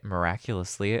I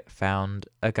miraculously found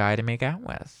a guy to make out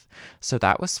with. So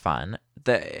that was fun.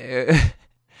 I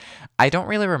don't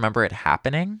really remember it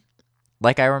happening.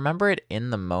 Like, I remember it in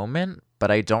the moment,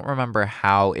 but I don't remember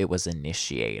how it was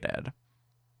initiated.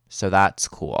 So that's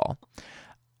cool.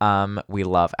 We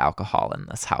love alcohol in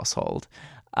this household.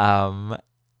 So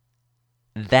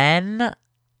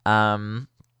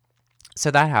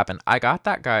that happened. I got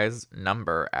that guy's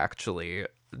number, actually,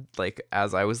 like,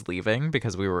 as I was leaving,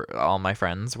 because all my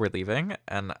friends were leaving,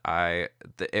 and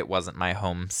it wasn't my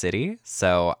home city,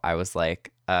 so I was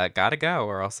like, gotta go,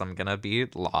 or else I'm gonna be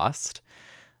lost.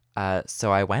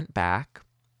 So I went back,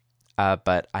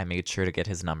 but I made sure to get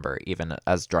his number, even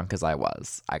as drunk as I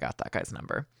was. I got that guy's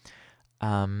number.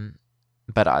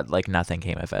 But like, nothing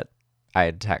came of it.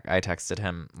 I texted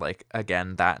him, like,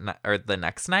 again the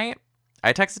next night.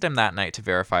 I texted him that night to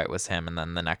verify it was him, and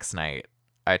then the next night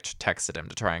I texted him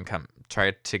to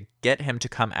try to get him to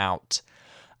come out.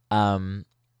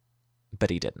 But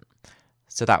he didn't.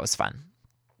 So that was fun.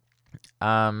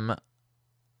 And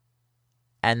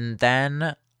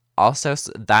then also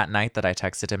that night that I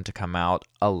texted him to come out,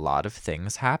 a lot of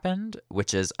things happened,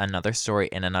 which is another story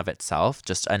in and of itself,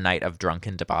 just a night of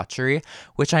drunken debauchery,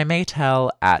 which I may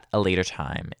tell at a later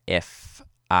time if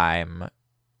I'm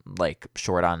like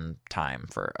short on time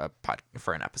for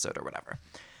an episode or whatever.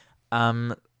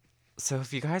 So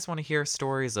if you guys want to hear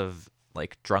stories of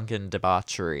like drunken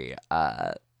debauchery,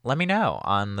 let me know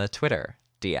on the Twitter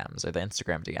DMs or the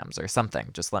Instagram DMs or something.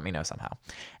 Just let me know somehow.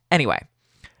 Anyway,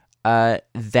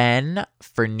 then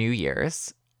for New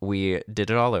Year's, we did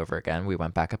it all over again. We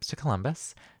went back up to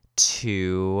Columbus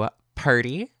to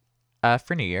party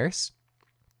for New Year's.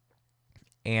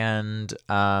 And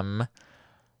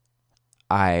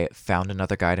I found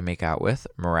another guy to make out with,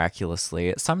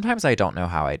 miraculously. Sometimes I don't know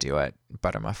how I do it,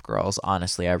 Buttermuff Girls.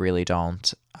 Honestly, I really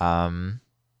don't.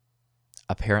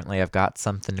 Apparently, I've got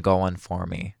something going for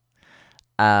me.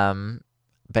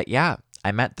 But yeah,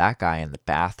 I met that guy in the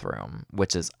bathroom,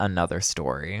 which is another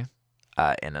story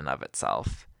in and of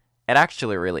itself. It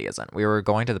actually really isn't. We were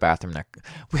going to the bathroom next.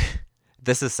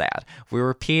 This is sad. We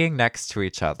were peeing next to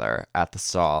each other at the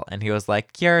stall, and he was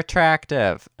like, "You're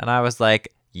attractive," and I was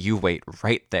like, "You wait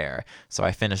right there." So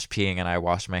I finished peeing and I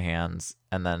washed my hands,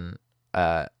 and then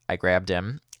I grabbed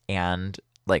him, and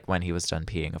like when he was done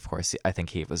peeing, of course, I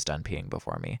think he was done peeing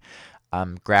before me.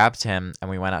 Grabbed him, and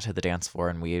we went out to the dance floor,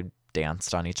 and we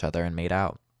danced on each other and made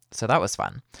out. So that was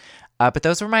fun. But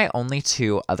those were my only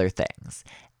two other things,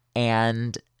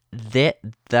 and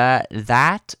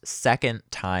that second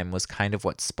time was kind of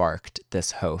what sparked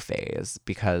this hoe phase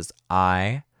because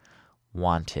I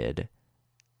wanted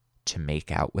to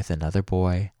make out with another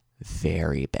boy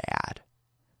very bad.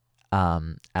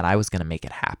 And I was gonna make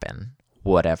it happen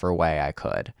whatever way I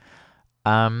could.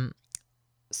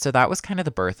 So that was kind of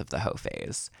the birth of the hoe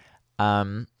phase.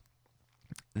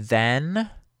 Then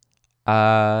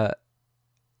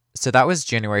so that was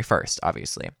January 1st,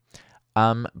 obviously.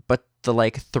 But the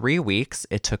like 3 weeks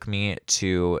it took me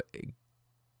to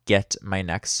get my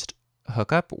next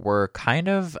hookup were kind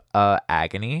of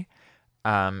agony.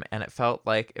 And it felt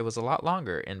like it was a lot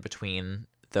longer in between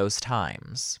those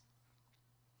times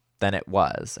than it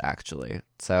was actually.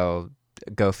 So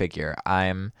go figure.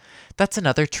 That's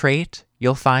another trait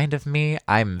you'll find of me.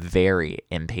 I'm very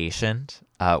impatient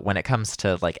when it comes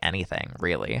to like anything,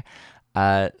 really.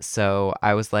 So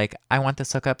I was like, I want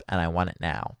this hookup and I want it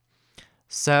now.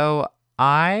 So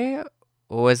I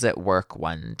was at work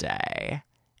one day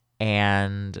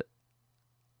and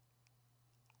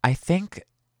I think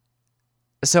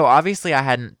so obviously I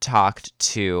hadn't talked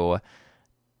to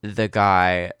the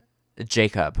guy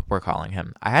Jacob, we're calling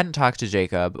him. I hadn't talked to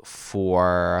Jacob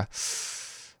for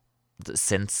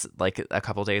since like a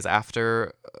couple days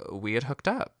after we had hooked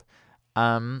up.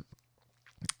 And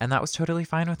that was totally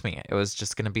fine with me. It was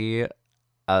just going to be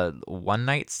a one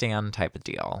night stand type of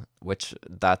deal, which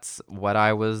that's what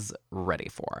I was ready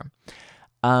for.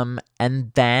 And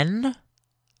then,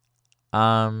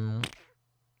 I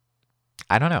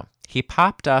don't know. He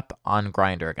popped up on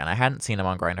Grindr again. I hadn't seen him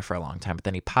on Grindr for a long time, but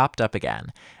then he popped up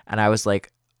again, and I was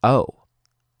like, "Oh,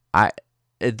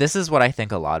 this is what I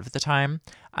think a lot of the time.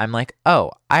 I'm like,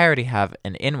 oh, I already have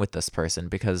an in with this person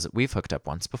because we've hooked up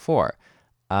once before.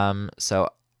 So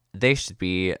they should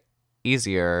be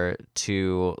easier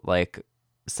to like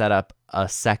set up a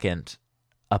second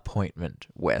appointment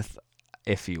with,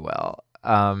 if you will."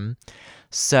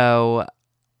 So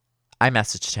I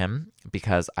messaged him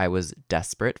because I was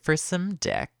desperate for some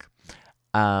dick.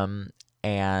 And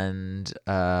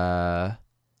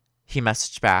he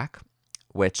messaged back,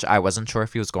 which I wasn't sure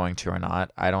if he was going to or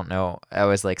not. I don't know. I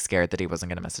was like scared that he wasn't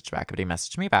going to message back, but he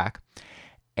messaged me back.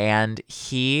 And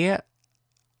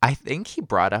I think he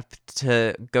brought up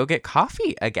to go get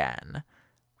coffee again,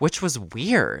 which was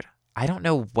weird. I don't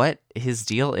know what his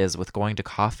deal is with going to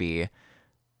coffee,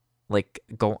 like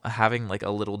having like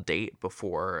a little date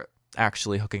before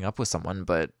actually hooking up with someone,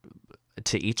 but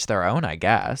to each their own, I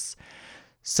guess.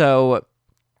 So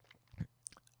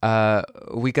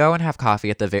we go and have coffee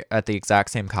at the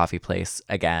exact same coffee place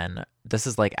again. This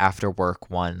is like after work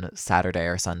one Saturday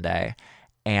or Sunday.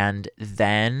 And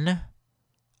then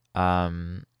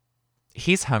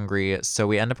he's hungry, so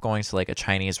we end up going to like a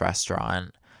Chinese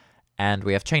restaurant and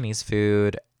we have Chinese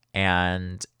food,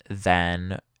 and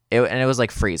then it was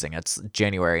like freezing. It's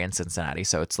January in Cincinnati,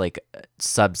 so it's like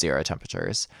sub-zero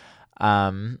temperatures.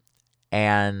 And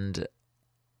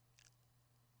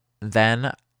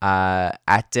then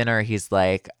at dinner, he's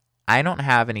like, I don't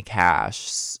have any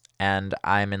cash and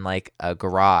I'm in like a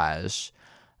garage.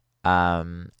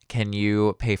 Can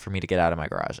you pay for me to get out of my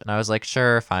garage? And I was like,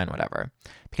 sure, fine, whatever.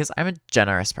 Because I'm a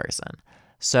generous person.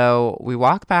 So we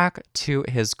walk back to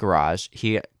his garage.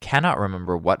 He cannot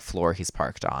remember what floor he's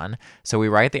parked on. So we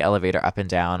ride the elevator up and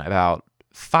down about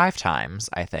 5 times,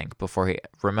 I think, before he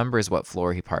remembers what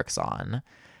floor he parks on.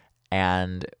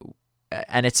 And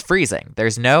it's freezing.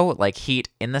 There's no like heat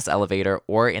in this elevator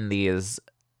or in this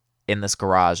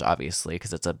garage, obviously,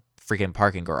 because it's a freaking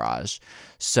parking garage.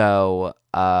 So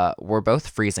we're both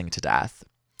freezing to death.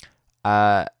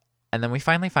 And then we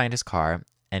finally find his car,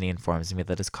 and he informs me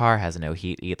that his car has no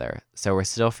heat either. So we're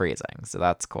still freezing. So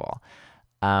that's cool.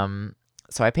 So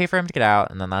I pay for him to get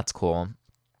out, and then that's cool.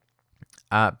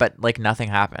 But like nothing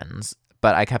happens.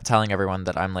 But I kept telling everyone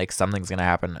that I'm like, something's going to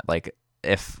happen. Like,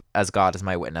 if as God is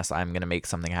my witness, I'm going to make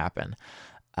something happen.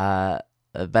 But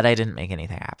I didn't make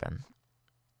anything happen.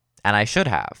 And I should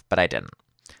have, but I didn't.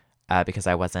 Because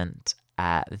I wasn't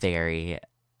very,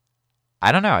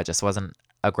 I don't know, I just wasn't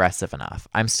aggressive enough.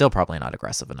 I'm still probably not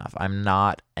aggressive enough. I'm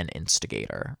not an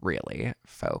instigator, really,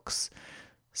 folks.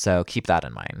 So keep that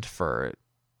in mind for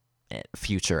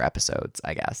future episodes,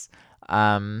 I guess.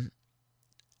 Um,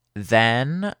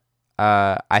 then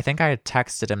I think I had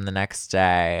texted him the next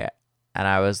day and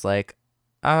I was like,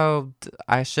 oh,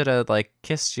 I should have like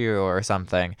kissed you or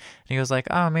something. And he was like,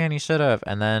 oh man, you should have.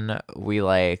 And then we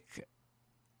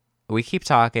keep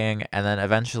talking and then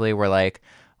eventually we're like,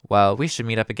 well, we should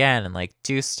meet up again and like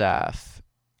do stuff.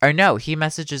 Or no, he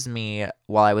messages me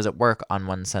while I was at work on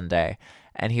one Sunday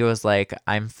and he was like,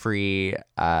 I'm free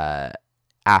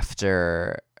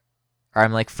after, or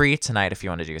I'm like free tonight if you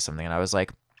want to do something. And I was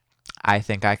like, I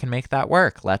think I can make that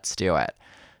work. Let's do it.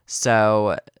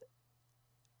 So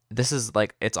this is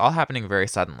like, it's all happening very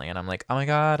suddenly. And I'm like, oh my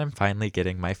God, I'm finally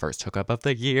getting my first hookup of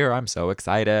the year. I'm so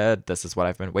excited. This is what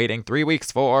I've been waiting 3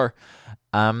 weeks for.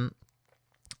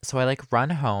 So I like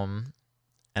run home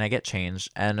and I get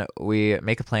changed and we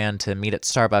make a plan to meet at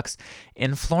Starbucks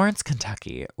in Florence,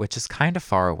 Kentucky, which is kind of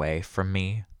far away from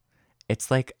me.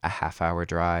 It's like a half-hour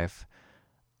drive.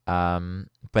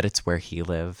 But it's where he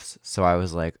lives. So I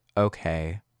was like,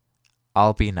 okay,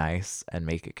 I'll be nice and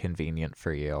make it convenient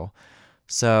for you.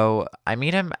 So I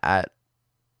meet him at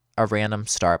a random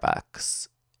Starbucks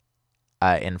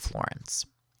in Florence.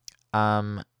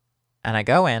 And I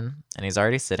go in and he's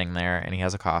already sitting there and he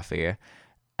has a coffee.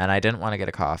 And I didn't want to get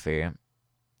a coffee.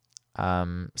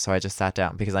 So I just sat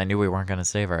down because I knew we weren't going to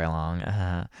stay very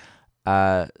long.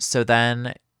 So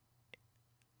then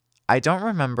I don't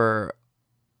remember.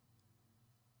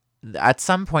 At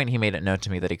some point, he made it known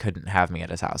to me that he couldn't have me at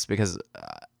his house because,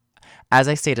 as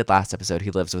I stated last episode,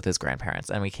 he lives with his grandparents,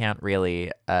 and we can't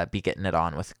really be getting it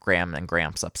on with Graham and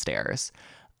Gramps upstairs.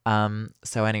 So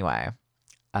anyway,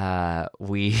 I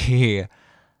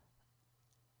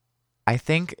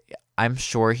think, I'm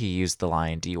sure he used the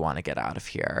line, "Do you want to get out of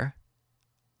here?"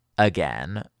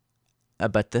 again.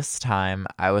 But this time,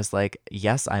 I was like,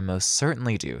 yes, I most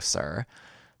certainly do, sir.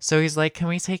 So he's like, can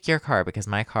we take your car? Because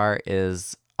my car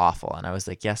is awful. And I was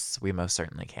like, yes, we most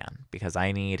certainly can because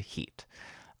I need heat.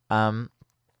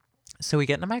 So we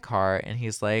get into my car and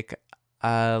he's like,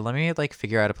 let me like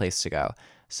figure out a place to go.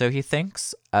 So he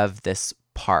thinks of this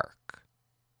park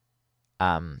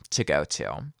to go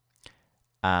to.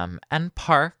 And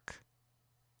park,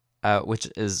 which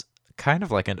is kind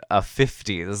of like a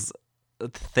 50s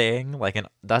thing, like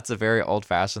that's a very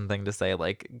old-fashioned thing to say,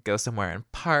 like go somewhere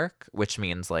and park, which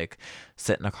means like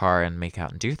sit in a car and make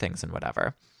out and do things and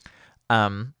whatever.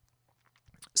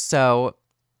 So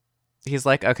he's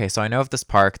like, okay, so I know of this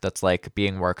park that's like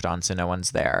being worked on, so no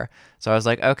one's there. So I was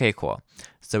like, okay, cool.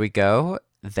 So we go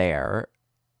there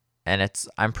and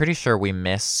I'm pretty sure we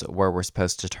miss where we're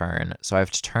supposed to turn. So I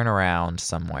have to turn around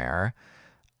somewhere,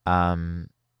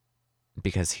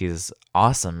 because he's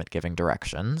awesome at giving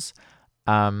directions.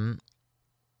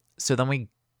 So then we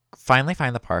finally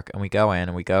find the park and we go in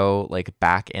and we go like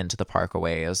back into the park a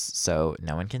ways so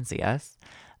no one can see us.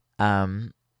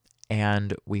 And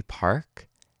we park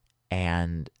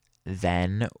and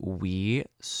then we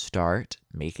start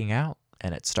making out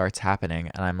and it starts happening.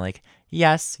 And I'm like,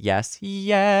 yes, yes,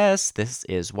 yes, this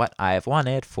is what I've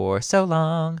wanted for so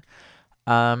long.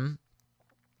 And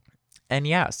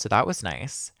yeah, so that was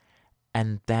nice.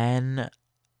 And then,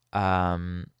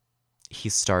 he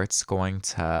starts going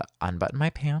to unbutton my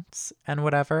pants and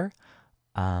whatever.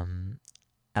 And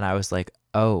I was like,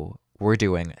 oh, we're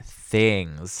doing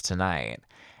things tonight.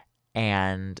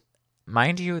 And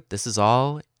mind you, this is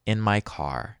all in my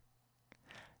car.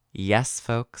 Yes,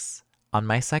 folks, on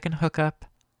my second hookup,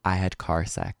 I had car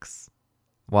sex.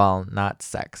 Well, not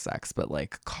sex, but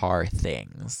like car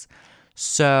things.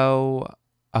 So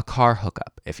a car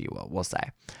hookup, if you will, we'll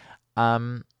say.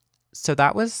 So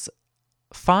that was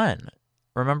fun.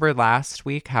 Remember last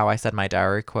week how I said my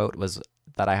diary quote was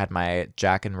that I had my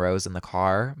Jack and Rose in the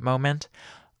car moment?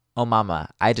 Oh,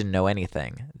 mama, I didn't know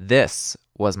anything. This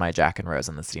was my Jack and Rose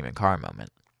in the steaming car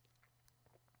moment.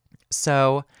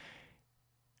 So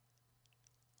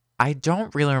I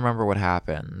don't really remember what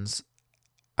happens.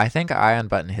 I think I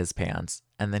unbutton his pants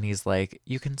and then he's like,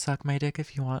 you can suck my dick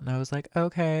if you want. And I was like,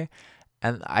 okay.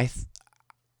 And I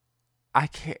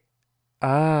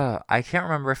can't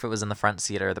remember if it was in the front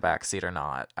seat or the back seat or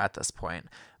not at this point.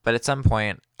 But at some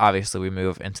point, obviously, we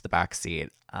move into the back seat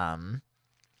to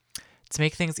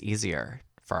make things easier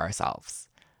for ourselves.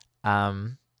 So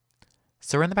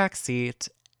we're in the back seat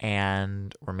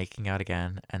and we're making out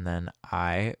again. And then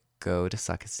I go to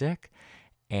suck his dick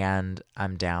and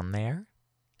I'm down there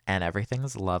and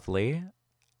everything's lovely.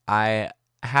 I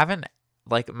haven't,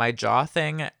 like, my jaw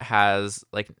thing has,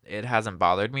 like, it hasn't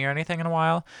bothered me or anything in a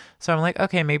while. So I'm like,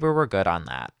 okay, maybe we're good on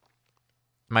that.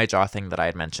 My jaw thing that I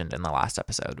had mentioned in the last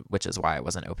episode, which is why I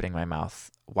wasn't opening my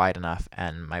mouth wide enough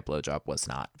and my blowjob was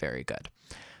not very good.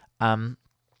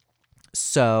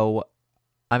 So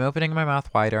I'm opening my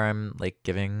mouth wider. I'm like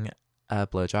giving a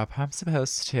blowjob how I'm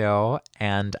supposed to.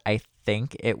 And I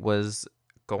think it was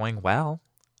going well.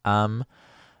 Um,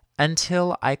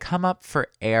 until I come up for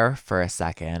air for a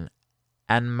second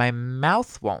and my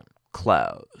mouth won't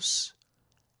close.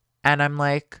 And I'm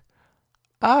like,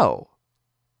 oh,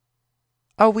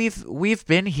 we've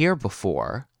been here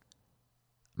before.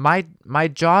 My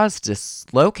jaw's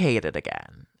dislocated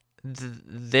again.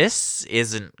 This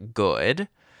isn't good.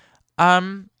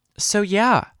 So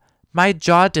yeah, my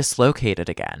jaw dislocated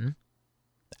again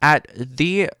at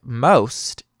the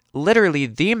most, literally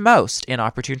the most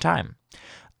inopportune time.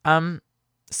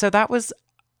 So that was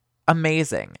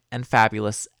amazing and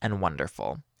fabulous and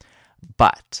wonderful.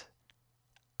 But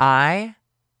I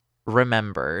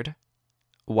remembered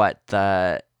what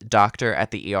the doctor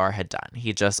at the ER had done.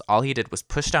 All he did was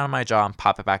push down my jaw and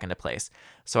pop it back into place.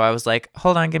 So I was like,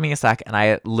 hold on, give me a sec. And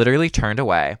I literally turned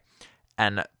away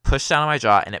and pushed down on my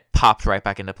jaw and it popped right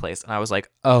back into place. And I was like,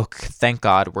 oh, thank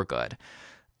God, we're good.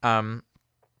 And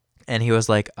he was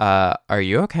like, are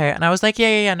you okay? And I was like,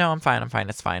 yeah, no, I'm fine,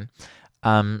 it's fine.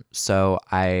 So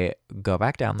I go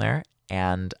back down there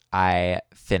and I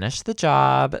finished the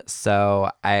job.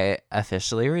 So I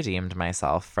officially redeemed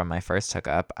myself from my first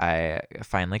hookup. I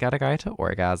finally got a guy to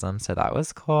orgasm, so that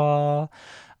was cool.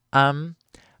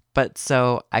 But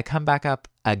so I come back up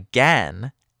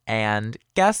again, and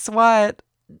guess what?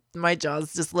 My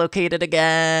jaw's dislocated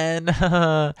again.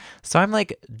 So I'm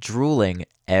like drooling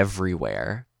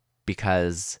everywhere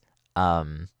because,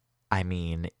 I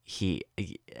mean, he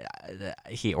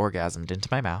orgasmed into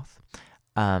my mouth.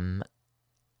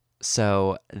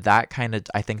 So that kind of,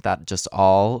 I think that just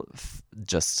all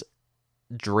just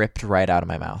dripped right out of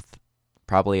my mouth,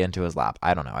 probably into his lap.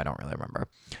 I don't know. I don't really remember.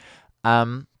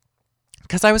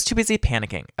 Because I was too busy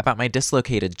panicking about my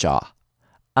dislocated jaw.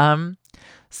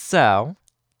 So,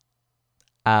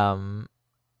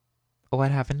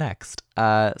 what happened next?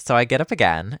 So I get up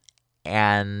again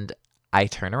and I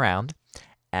turn around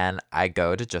and I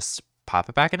go to just pop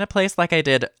it back into place like I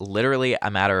did literally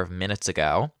a matter of minutes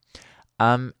ago.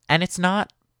 And it's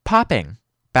not popping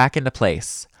back into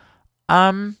place.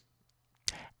 And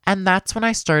that's when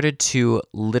I started to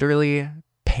literally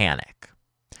panic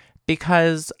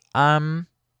because,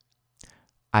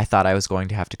 I thought I was going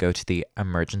to have to go to the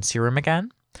emergency room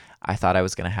again. I thought I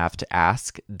was going to have to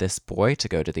ask this boy to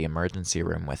go to the emergency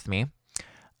room with me.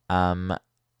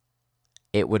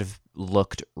 It would have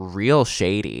looked real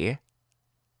shady.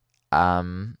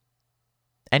 And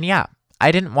yeah,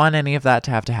 I didn't want any of that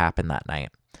to have to happen that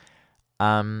night.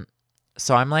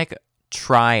 So I'm like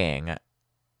trying,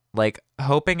 like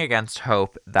hoping against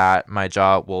hope that my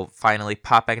jaw will finally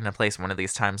pop back into place one of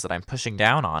these times that I'm pushing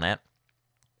down on it.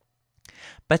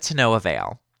 But to no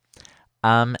avail.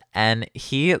 And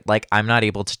he, like, I'm not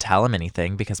able to tell him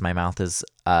anything because my mouth is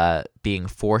being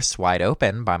forced wide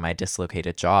open by my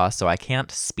dislocated jaw, so I can't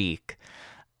speak,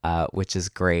 which is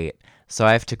great. So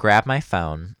I have to grab my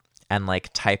phone and, like,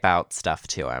 type out stuff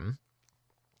to him.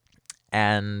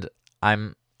 And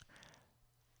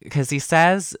because he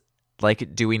says,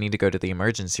 like, do we need to go to the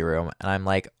emergency room? And I'm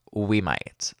like, we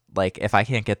might. Like, if I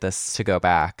can't get this to go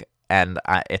back, and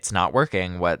it's not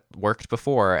working, what worked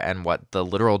before and what the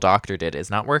literal doctor did is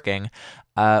not working,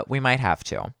 we might have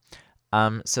to.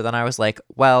 So then I was like,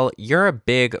 well, you're a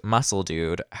big muscle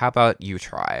dude. How about you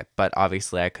try? But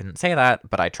obviously I couldn't say that,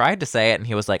 but I tried to say it. And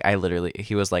he was like, I literally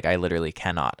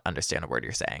cannot understand a word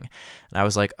you're saying. And I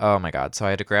was like, oh my God. So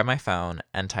I had to grab my phone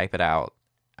and type it out,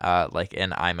 like in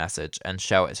iMessage and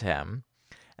show it to him.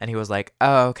 And he was like,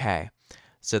 oh, okay.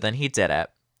 So then he did it.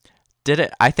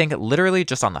 I think literally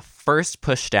just on the first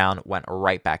push down, went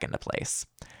right back into place.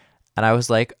 And I was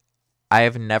like, I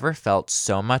have never felt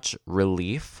so much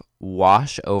relief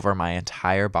wash over my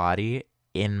entire body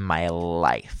in my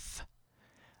life.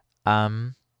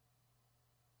 So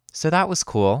that was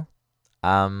cool.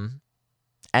 And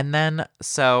then,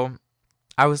 so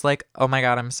I was like, oh my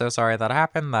God, I'm so sorry that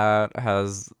happened.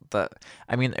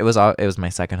 It was my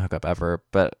second hookup ever,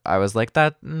 but I was like,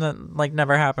 that like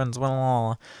never happens.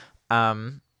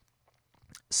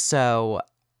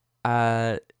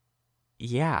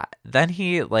 Yeah. Then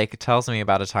he like tells me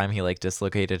about a time he like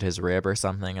dislocated his rib or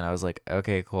something, and I was like,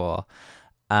 okay, cool.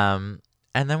 And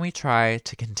then we try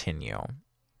to continue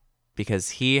because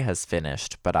he has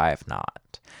finished, but I have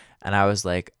not. And I was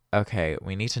like, okay,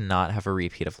 we need to not have a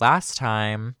repeat of last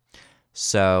time,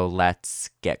 so let's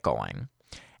get going.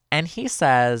 And he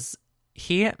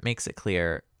makes it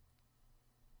clear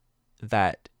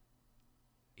that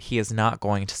he is not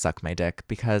going to suck my dick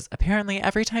because apparently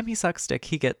every time he sucks dick,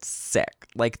 he gets sick,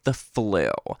 like the flu.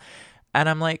 And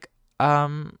I'm like,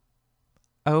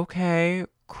 okay,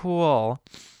 cool.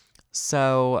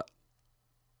 So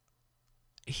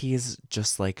he's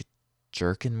just like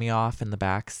jerking me off in the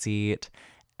back seat.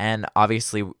 And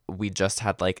obviously we just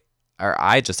had like, or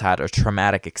I just had a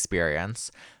traumatic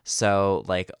experience. So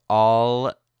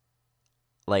all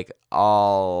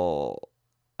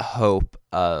hope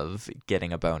of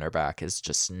getting a boner back is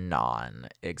just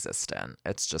non-existent.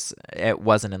 It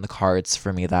wasn't in the cards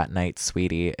for me that night,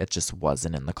 sweetie. It just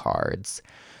wasn't in the cards.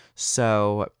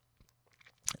 So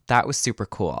that was super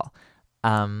cool.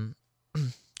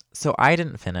 So I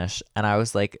didn't finish, and I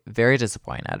was like very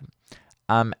disappointed.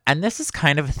 And this is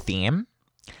kind of a theme.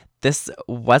 This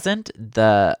wasn't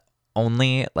the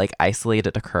only like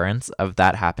isolated occurrence of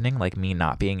that happening, like me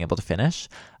not being able to finish.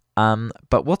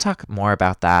 But we'll talk more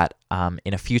about that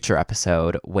in a future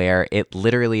episode where it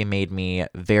literally made me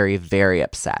very, very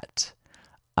upset.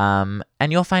 And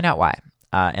you'll find out why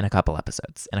in a couple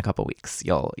episodes, in a couple weeks.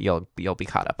 You'll be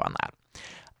caught up on that.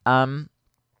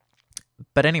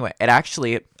 But anyway,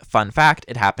 fun fact,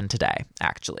 it happened today,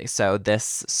 actually. So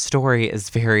this story is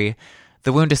the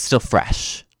wound is still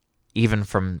fresh, even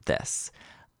from this.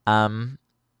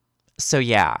 So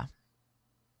yeah.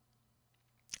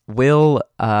 We'll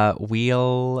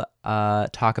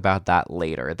talk about that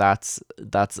later. That's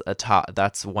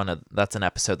an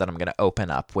episode that I'm going to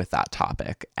open up with that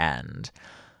topic and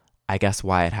I guess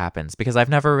why it happens, because I've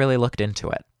never really looked into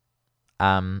it.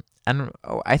 And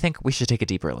I think we should take a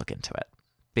deeper look into it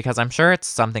because I'm sure it's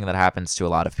something that happens to a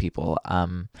lot of people.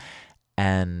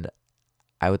 And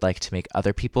I would like to make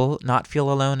other people not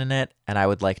feel alone in it, and I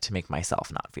would like to make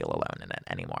myself not feel alone in it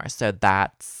anymore. So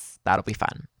that'll be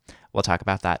fun. We'll talk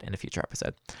about that in a future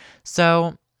episode.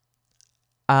 So,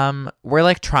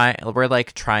 we're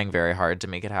trying very hard to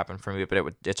make it happen for me,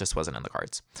 but it just wasn't in the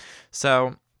cards.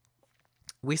 So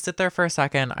we sit there for a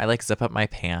second. I like zip up my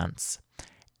pants,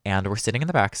 and we're sitting in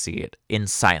the back seat in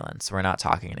silence. We're not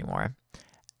talking anymore.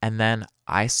 And then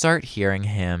I start hearing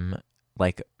him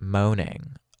like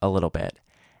moaning a little bit,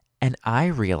 and I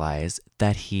realize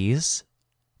that he's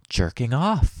jerking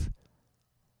off.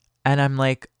 And I'm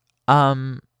like,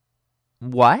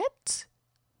 what?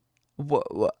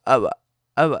 What?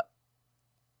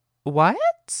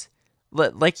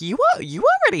 Like you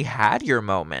already had your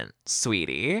moment,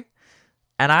 sweetie,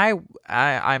 and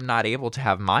I'm not able to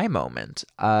have my moment.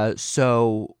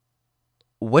 So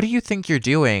what do you think you're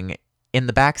doing in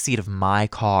the backseat of my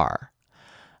car?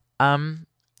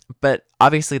 But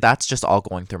obviously that's just all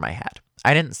going through my head.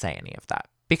 I didn't say any of that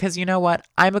because you know what?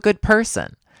 I'm a good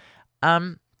person.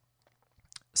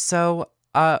 So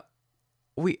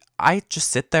I just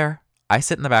sit there. I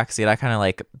sit in the back seat. I kind of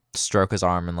like stroke his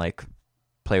arm and like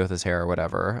play with his hair or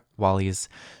whatever while he's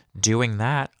doing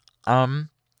that.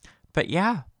 But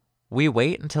yeah, we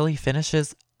wait until he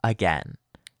finishes again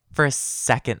for a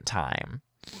second time.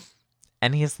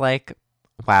 And he's like,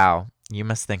 wow, you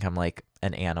must think I'm like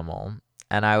an animal.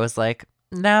 And I was like,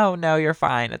 no, you're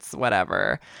fine. It's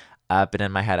whatever. But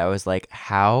in my head, I was like,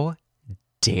 how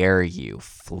dare you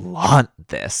flaunt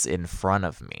this in front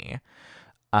of me?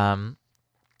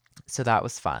 So that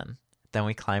was fun. Then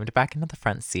we climbed back into the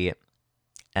front seat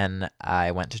and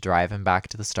I went to drive him back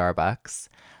to the Starbucks.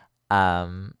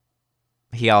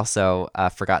 He also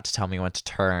forgot to tell me when to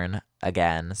turn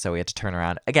again, so we had to turn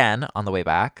around again on the way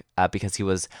back because he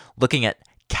was looking at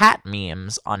cat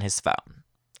memes on his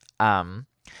phone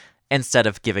instead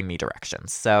of giving me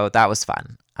directions. So that was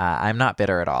fun. I'm not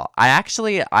bitter at all.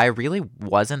 I really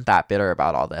wasn't that bitter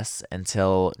about all this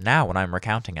until now when I'm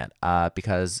recounting it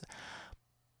because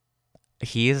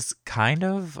he's kind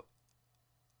of,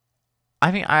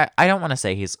 I mean, I don't want to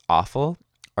say he's awful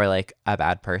or like a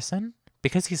bad person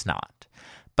because he's not.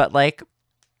 But like,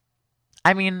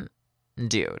 I mean,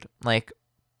 dude, like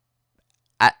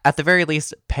at the very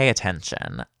least, pay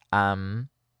attention.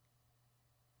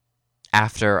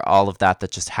 After all of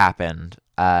that just happened,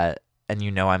 and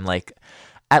you know I'm like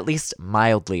at least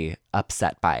mildly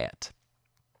upset by it.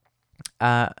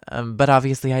 But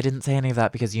obviously I didn't say any of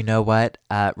that because you know what?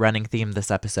 Running theme this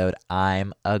episode,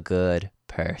 I'm a good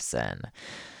person.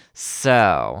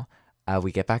 So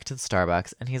we get back to the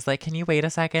Starbucks and he's like, can you wait a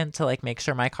second to like make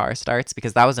sure my car starts?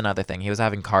 Because that was another thing. He was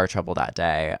having car trouble that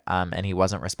day and he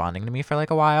wasn't responding to me for like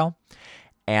a while.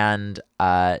 And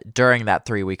during that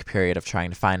 3-week period of trying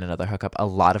to find another hookup, a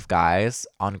lot of guys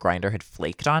on Grindr had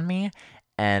flaked on me.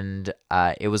 And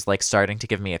it was like starting to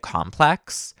give me a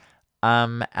complex.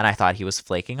 And I thought he was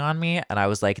flaking on me. And I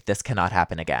was like, this cannot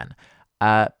happen again.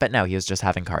 But no, he was just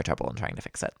having car trouble and trying to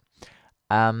fix it.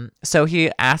 So he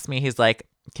asked me, he's like,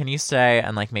 can you stay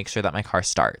and like make sure that my car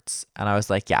starts? And I was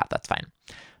like, yeah, that's fine.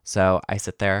 So I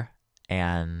sit there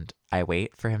and I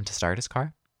wait for him to start his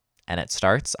car. and it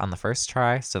starts on the first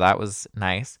try. So that was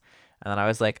nice. And then I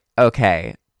was like,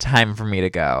 okay, time for me to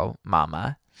go,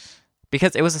 mama.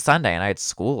 Because it was a Sunday and I had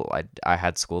school. I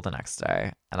had school the next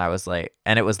day. And I was like,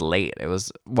 and it was late. It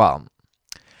was, well,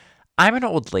 I'm an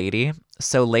old lady.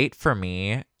 So late for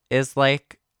me is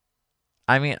like,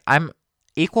 I mean, I'm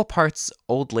equal parts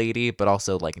old lady, but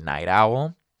also like night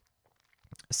owl.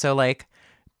 So like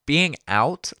being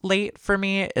out late for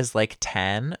me is like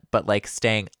 10, but like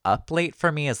staying up late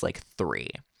for me is like 3.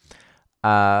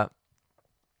 Uh,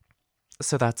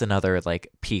 so that's another like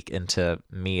peek into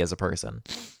me as a person.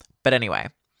 But anyway,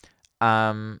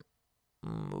 um,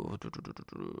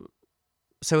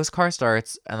 so his car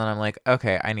starts, and then I'm like,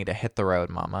 okay, I need to hit the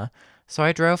road, mama. So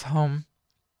I drove home,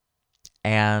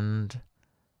 and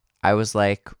I was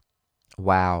like,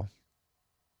 wow,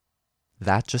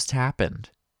 that just happened.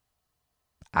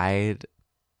 I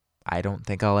I don't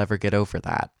think I'll ever get over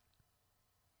that.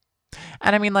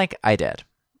 And I mean, like, I did.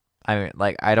 I mean,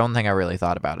 like, I don't think I really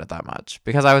thought about it that much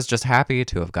because I was just happy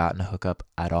to have gotten a hookup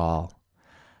at all.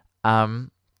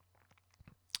 Um,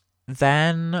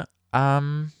 then,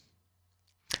 I'm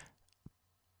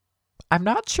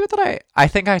not sure that I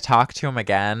think I talked to him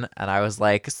again and I was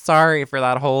like, sorry for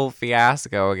that whole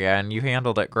fiasco again. You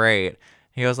handled it great.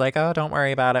 He was like, oh, don't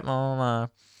worry about it,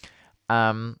 mama.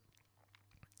 Um,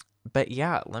 but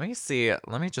yeah, let me see.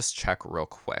 Let me just check real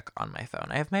quick on my phone.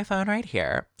 I have my phone right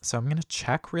here. So I'm going to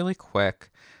check really quick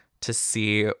to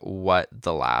see what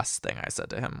the last thing I said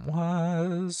to him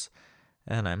was.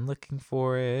 And I'm looking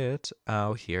for it.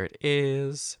 Oh, here it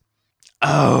is.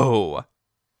 Oh.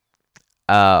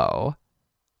 Oh.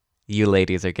 You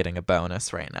ladies are getting a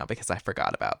bonus right now because I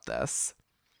forgot about this.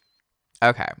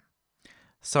 Okay.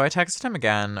 So I texted him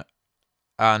again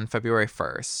on February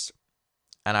 1st.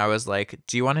 And I was like,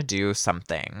 do you want to do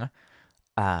something?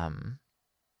 I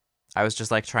was just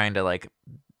like trying to like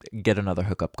get another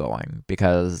hookup going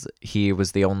because he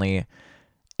was the only,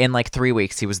 in like 3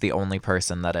 weeks, he was the only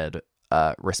person that had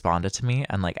responded to me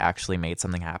and like actually made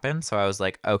something happen. So I was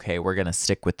like, okay, we're going to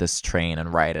stick with this train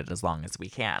and ride it as long as we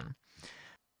can.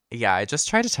 Yeah, I just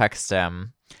tried to text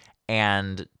him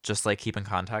and just like keep in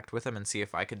contact with him and see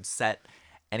if I could set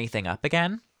anything up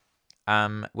again,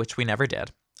 which we never did.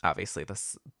 Obviously,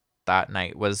 that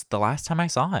night was the last time I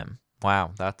saw him. Wow,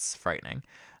 that's frightening.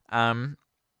 Um,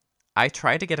 I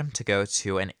tried to get him to go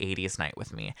to an 80s night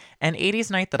with me, an 80s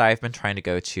night that I've been trying to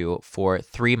go to for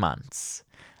 3 months.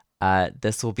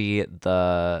 This will be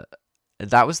that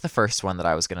was the first one that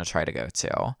I was going to try to go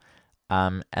to.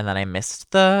 And then I missed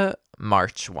the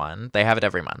March one. They have it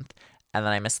every month. And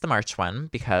then I missed the March one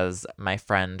because my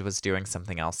friend was doing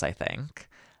something else, I think.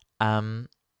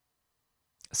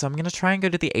 So I'm going to try and go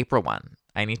to the April one.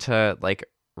 I need to like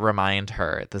remind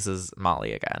her. This is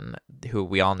Molly again, who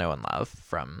we all know and love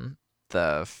from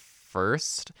the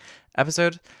first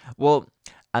episode. Well,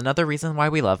 another reason why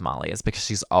we love Molly is because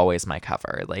she's always my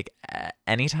cover. Like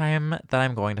anytime that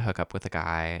I'm going to hook up with a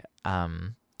guy,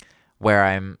 where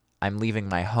I'm leaving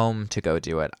my home to go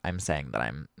do it, I'm saying that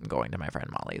I'm going to my friend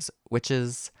Molly's, which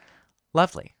is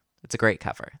lovely. It's a great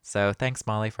cover. So thanks,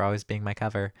 Molly, for always being my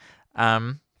cover.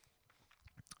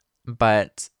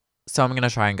 But so I'm gonna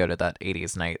try and go to that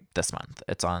 80s night this month.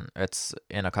 It's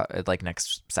in like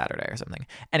next Saturday or something.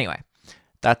 Anyway,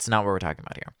 that's not what we're talking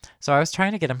about here. So I was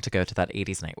trying to get him to go to that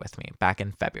 80s night with me back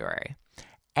in February,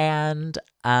 and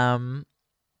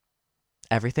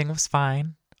everything was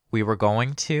fine. We were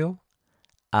going to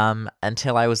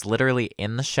until I was literally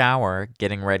in the shower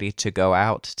getting ready to go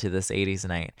out to this 80s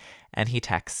night, and he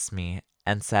texts me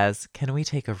and says, "Can we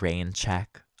take a rain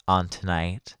check on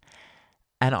tonight?"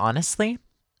 And honestly,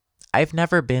 I've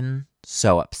never been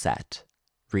so upset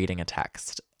reading a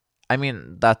text. I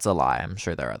mean, that's a lie. I'm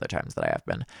sure there are other times that I have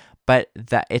been. But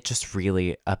that it just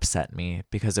really upset me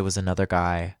because it was another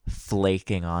guy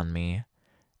flaking on me.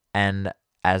 And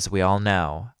as we all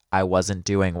know, I wasn't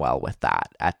doing well with that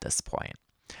at this point.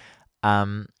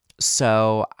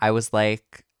 So I was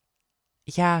like,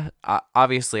 yeah,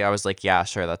 obviously I was like, yeah,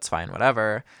 sure, that's fine,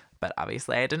 whatever. But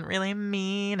obviously I didn't really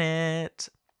mean it.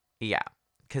 Yeah,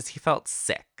 because he felt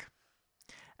sick.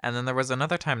 And then there was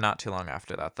another time not too long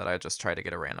after that I just tried to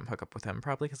get a random hookup with him,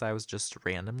 probably because I was just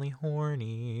randomly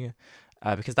horny.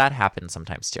 Because that happened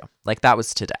sometimes too. Like that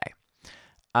was today.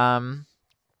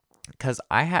 Because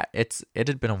it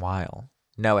had been a while.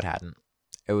 No, it hadn't.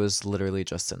 It was literally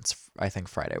just since I think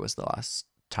Friday was the last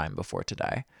time before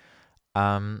today.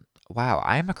 Wow,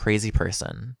 I am a crazy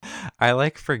person. I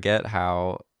like forget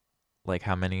how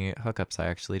many hookups I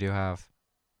actually do have.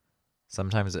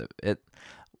 Sometimes it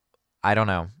I don't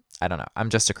know. I don't know. I'm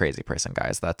just a crazy person,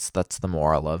 guys. That's the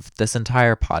moral of this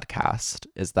entire podcast,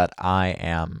 is that I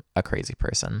am a crazy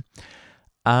person.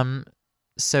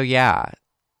 So yeah,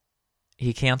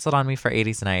 he canceled on me for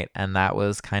 80s night, and that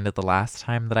was kind of the last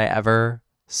time that I ever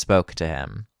spoke to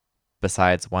him,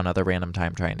 besides one other random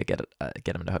time trying to get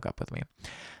him to hook up with me.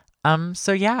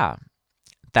 So yeah,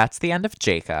 that's the end of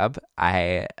Jacob.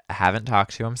 I haven't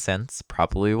talked to him since.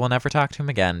 Probably will never talk to him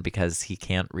again because he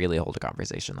can't really hold a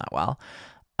conversation that well.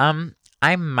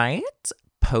 I might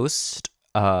post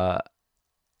a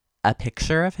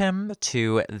picture of him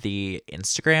to the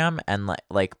Instagram and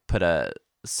like put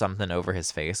something over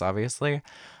his face, obviously.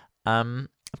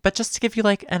 But just to give you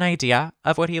like an idea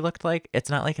of what he looked like, it's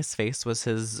not like his face was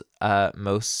his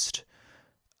most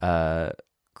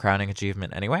crowning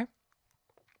achievement anyway.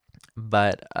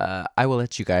 But I will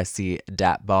let you guys see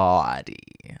that body.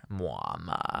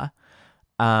 Mwah.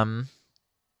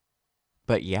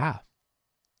 But yeah.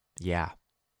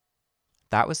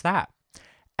 That was that.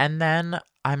 And then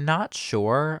I'm not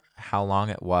sure how long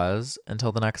it was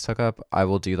until the next hookup. I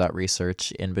will do that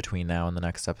research in between now and the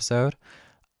next episode.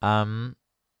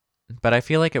 But I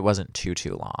feel like it wasn't too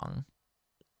long.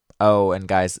 Oh, and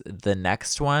guys, the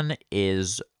next one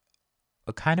is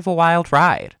a kind of a wild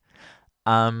ride.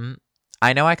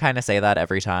 I know I kind of say that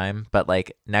every time, but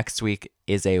like next week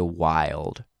is a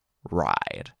wild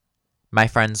ride. My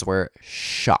friends were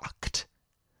shocked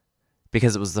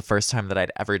because it was the first time that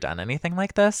I'd ever done anything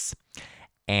like this.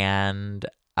 And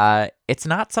it's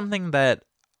not something that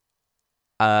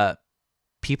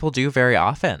people do very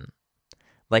often.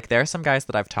 Like, there are some guys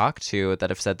that I've talked to that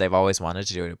have said they've always wanted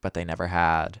to do it, but they never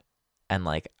had. And,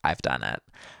 like, I've done it.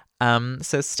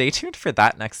 So stay tuned for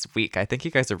that next week. I think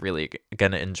you guys are really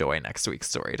going to enjoy next week's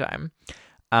story time.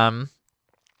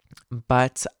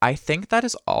 But I think that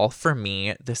is all for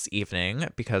me this evening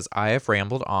because I have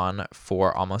rambled on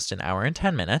for almost an hour and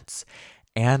 10 minutes.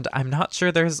 And I'm not sure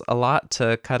there's a lot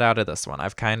to cut out of this one.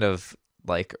 I've kind of,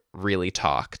 like, really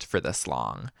talked for this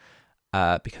long.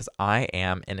 Because I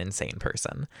am an insane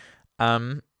person.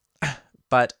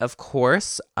 But of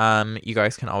course, you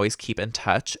guys can always keep in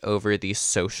touch over the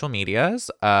social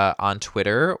medias. On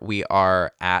Twitter, we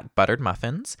are at Buttered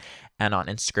Muffins. And on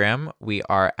Instagram, we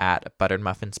are at Buttered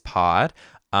Muffins Pod.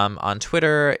 On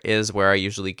Twitter is where I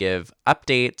usually give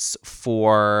updates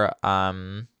for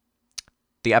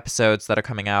the episodes that are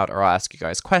coming out, or I'll ask you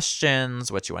guys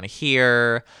questions, what you want to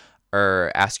hear,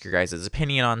 or ask your guys'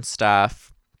 opinion on stuff.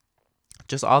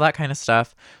 Just all that kind of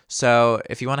stuff. So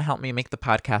if you want to help me make the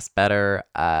podcast better,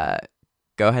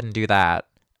 go ahead and do that.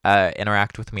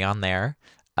 Interact with me on there.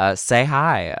 Say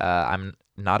hi. I'm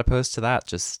not opposed to that.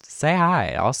 Just say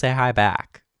hi. I'll say hi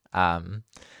back. And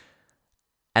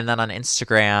then on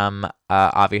Instagram,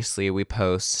 obviously we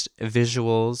post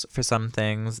visuals for some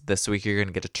things. This week you're going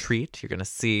to get a treat. You're going to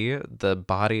see the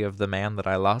body of the man that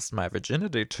I lost my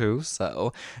virginity to.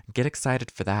 So get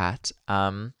excited for that.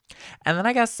 And then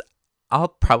I guess I'll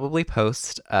probably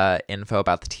post info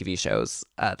about the TV shows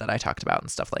that I talked about and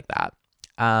stuff like that.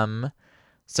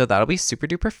 So that'll be super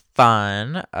duper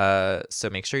fun. So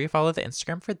make sure you follow the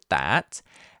Instagram for that.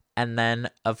 And then,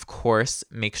 of course,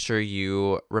 make sure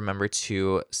you remember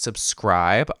to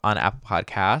subscribe on Apple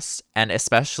Podcasts. And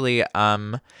especially,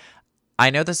 I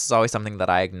know this is always something that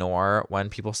I ignore when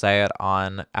people say it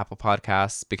on Apple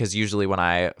Podcasts, because usually when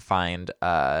I find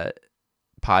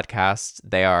podcasts,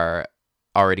 they are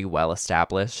already well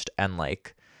established and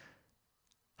like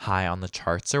high on the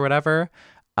charts or whatever.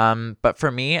 But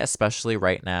for me, especially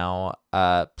right now,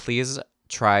 please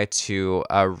try to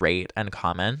rate and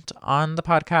comment on the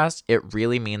podcast. It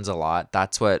really means a lot.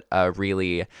 That's what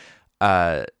really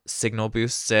signal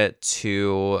boosts it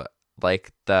to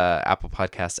like the Apple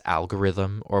Podcast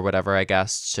algorithm or whatever, I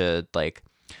guess, to like,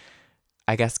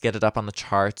 I guess, get it up on the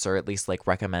charts, or at least like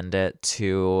recommend it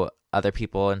to other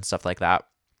people and stuff like that.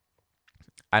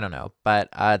 I don't know, but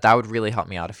that would really help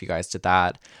me out if you guys did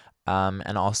that.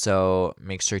 And also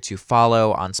make sure to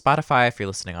follow on Spotify if you're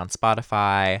listening on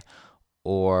Spotify,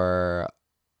 or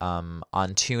on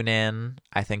TuneIn.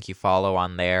 I think you follow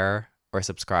on there or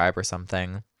subscribe or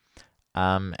something.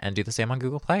 And do the same on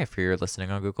Google Play if you're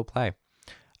listening on Google Play.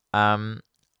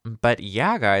 But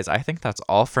yeah, guys, I think that's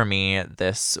all for me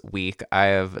this week. I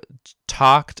have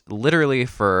talked literally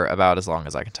for about as long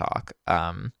as I can talk.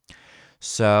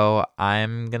 So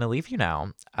I'm going to leave you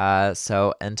now.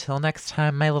 So until next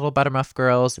time, my little Buttermuff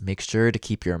girls, make sure to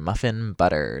keep your muffin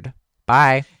buttered.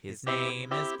 Bye. His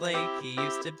name is Blake, he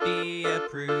used to be a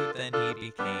prude, then he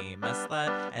became a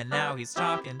slut, and now he's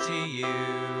talking to you.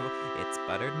 It's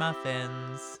Buttered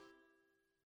Muffins.